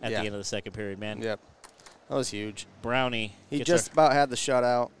at the end of the second period, man. Yep. That was huge. Brownie. He just about had the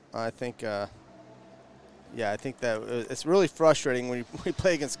shutout. I think, I think that it's really frustrating when you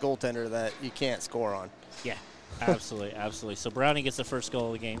play against a goaltender that you can't score on. Yeah, absolutely, absolutely. So Brownie gets the first goal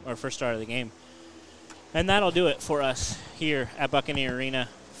of the game, or first star of the game. And that'll do it for us here at Buccaneer Arena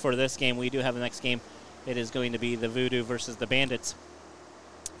for this game. We do have the next game. It is going to be the Voodoo versus the Bandits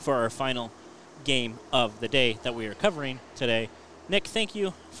for our final game of the day that we are covering today. Nick, thank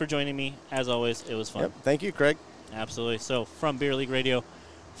you for joining me. As always, it was fun. Yep. Thank you, Craig. Absolutely. So from Beer League Radio,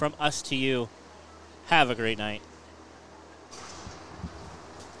 from us to you, have a great night.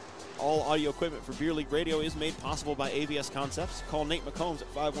 All audio equipment for Beer League Radio is made possible by AVS Concepts. Call Nate McCombs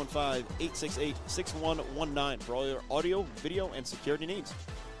at 515-868-6119 for all your audio, video, and security needs.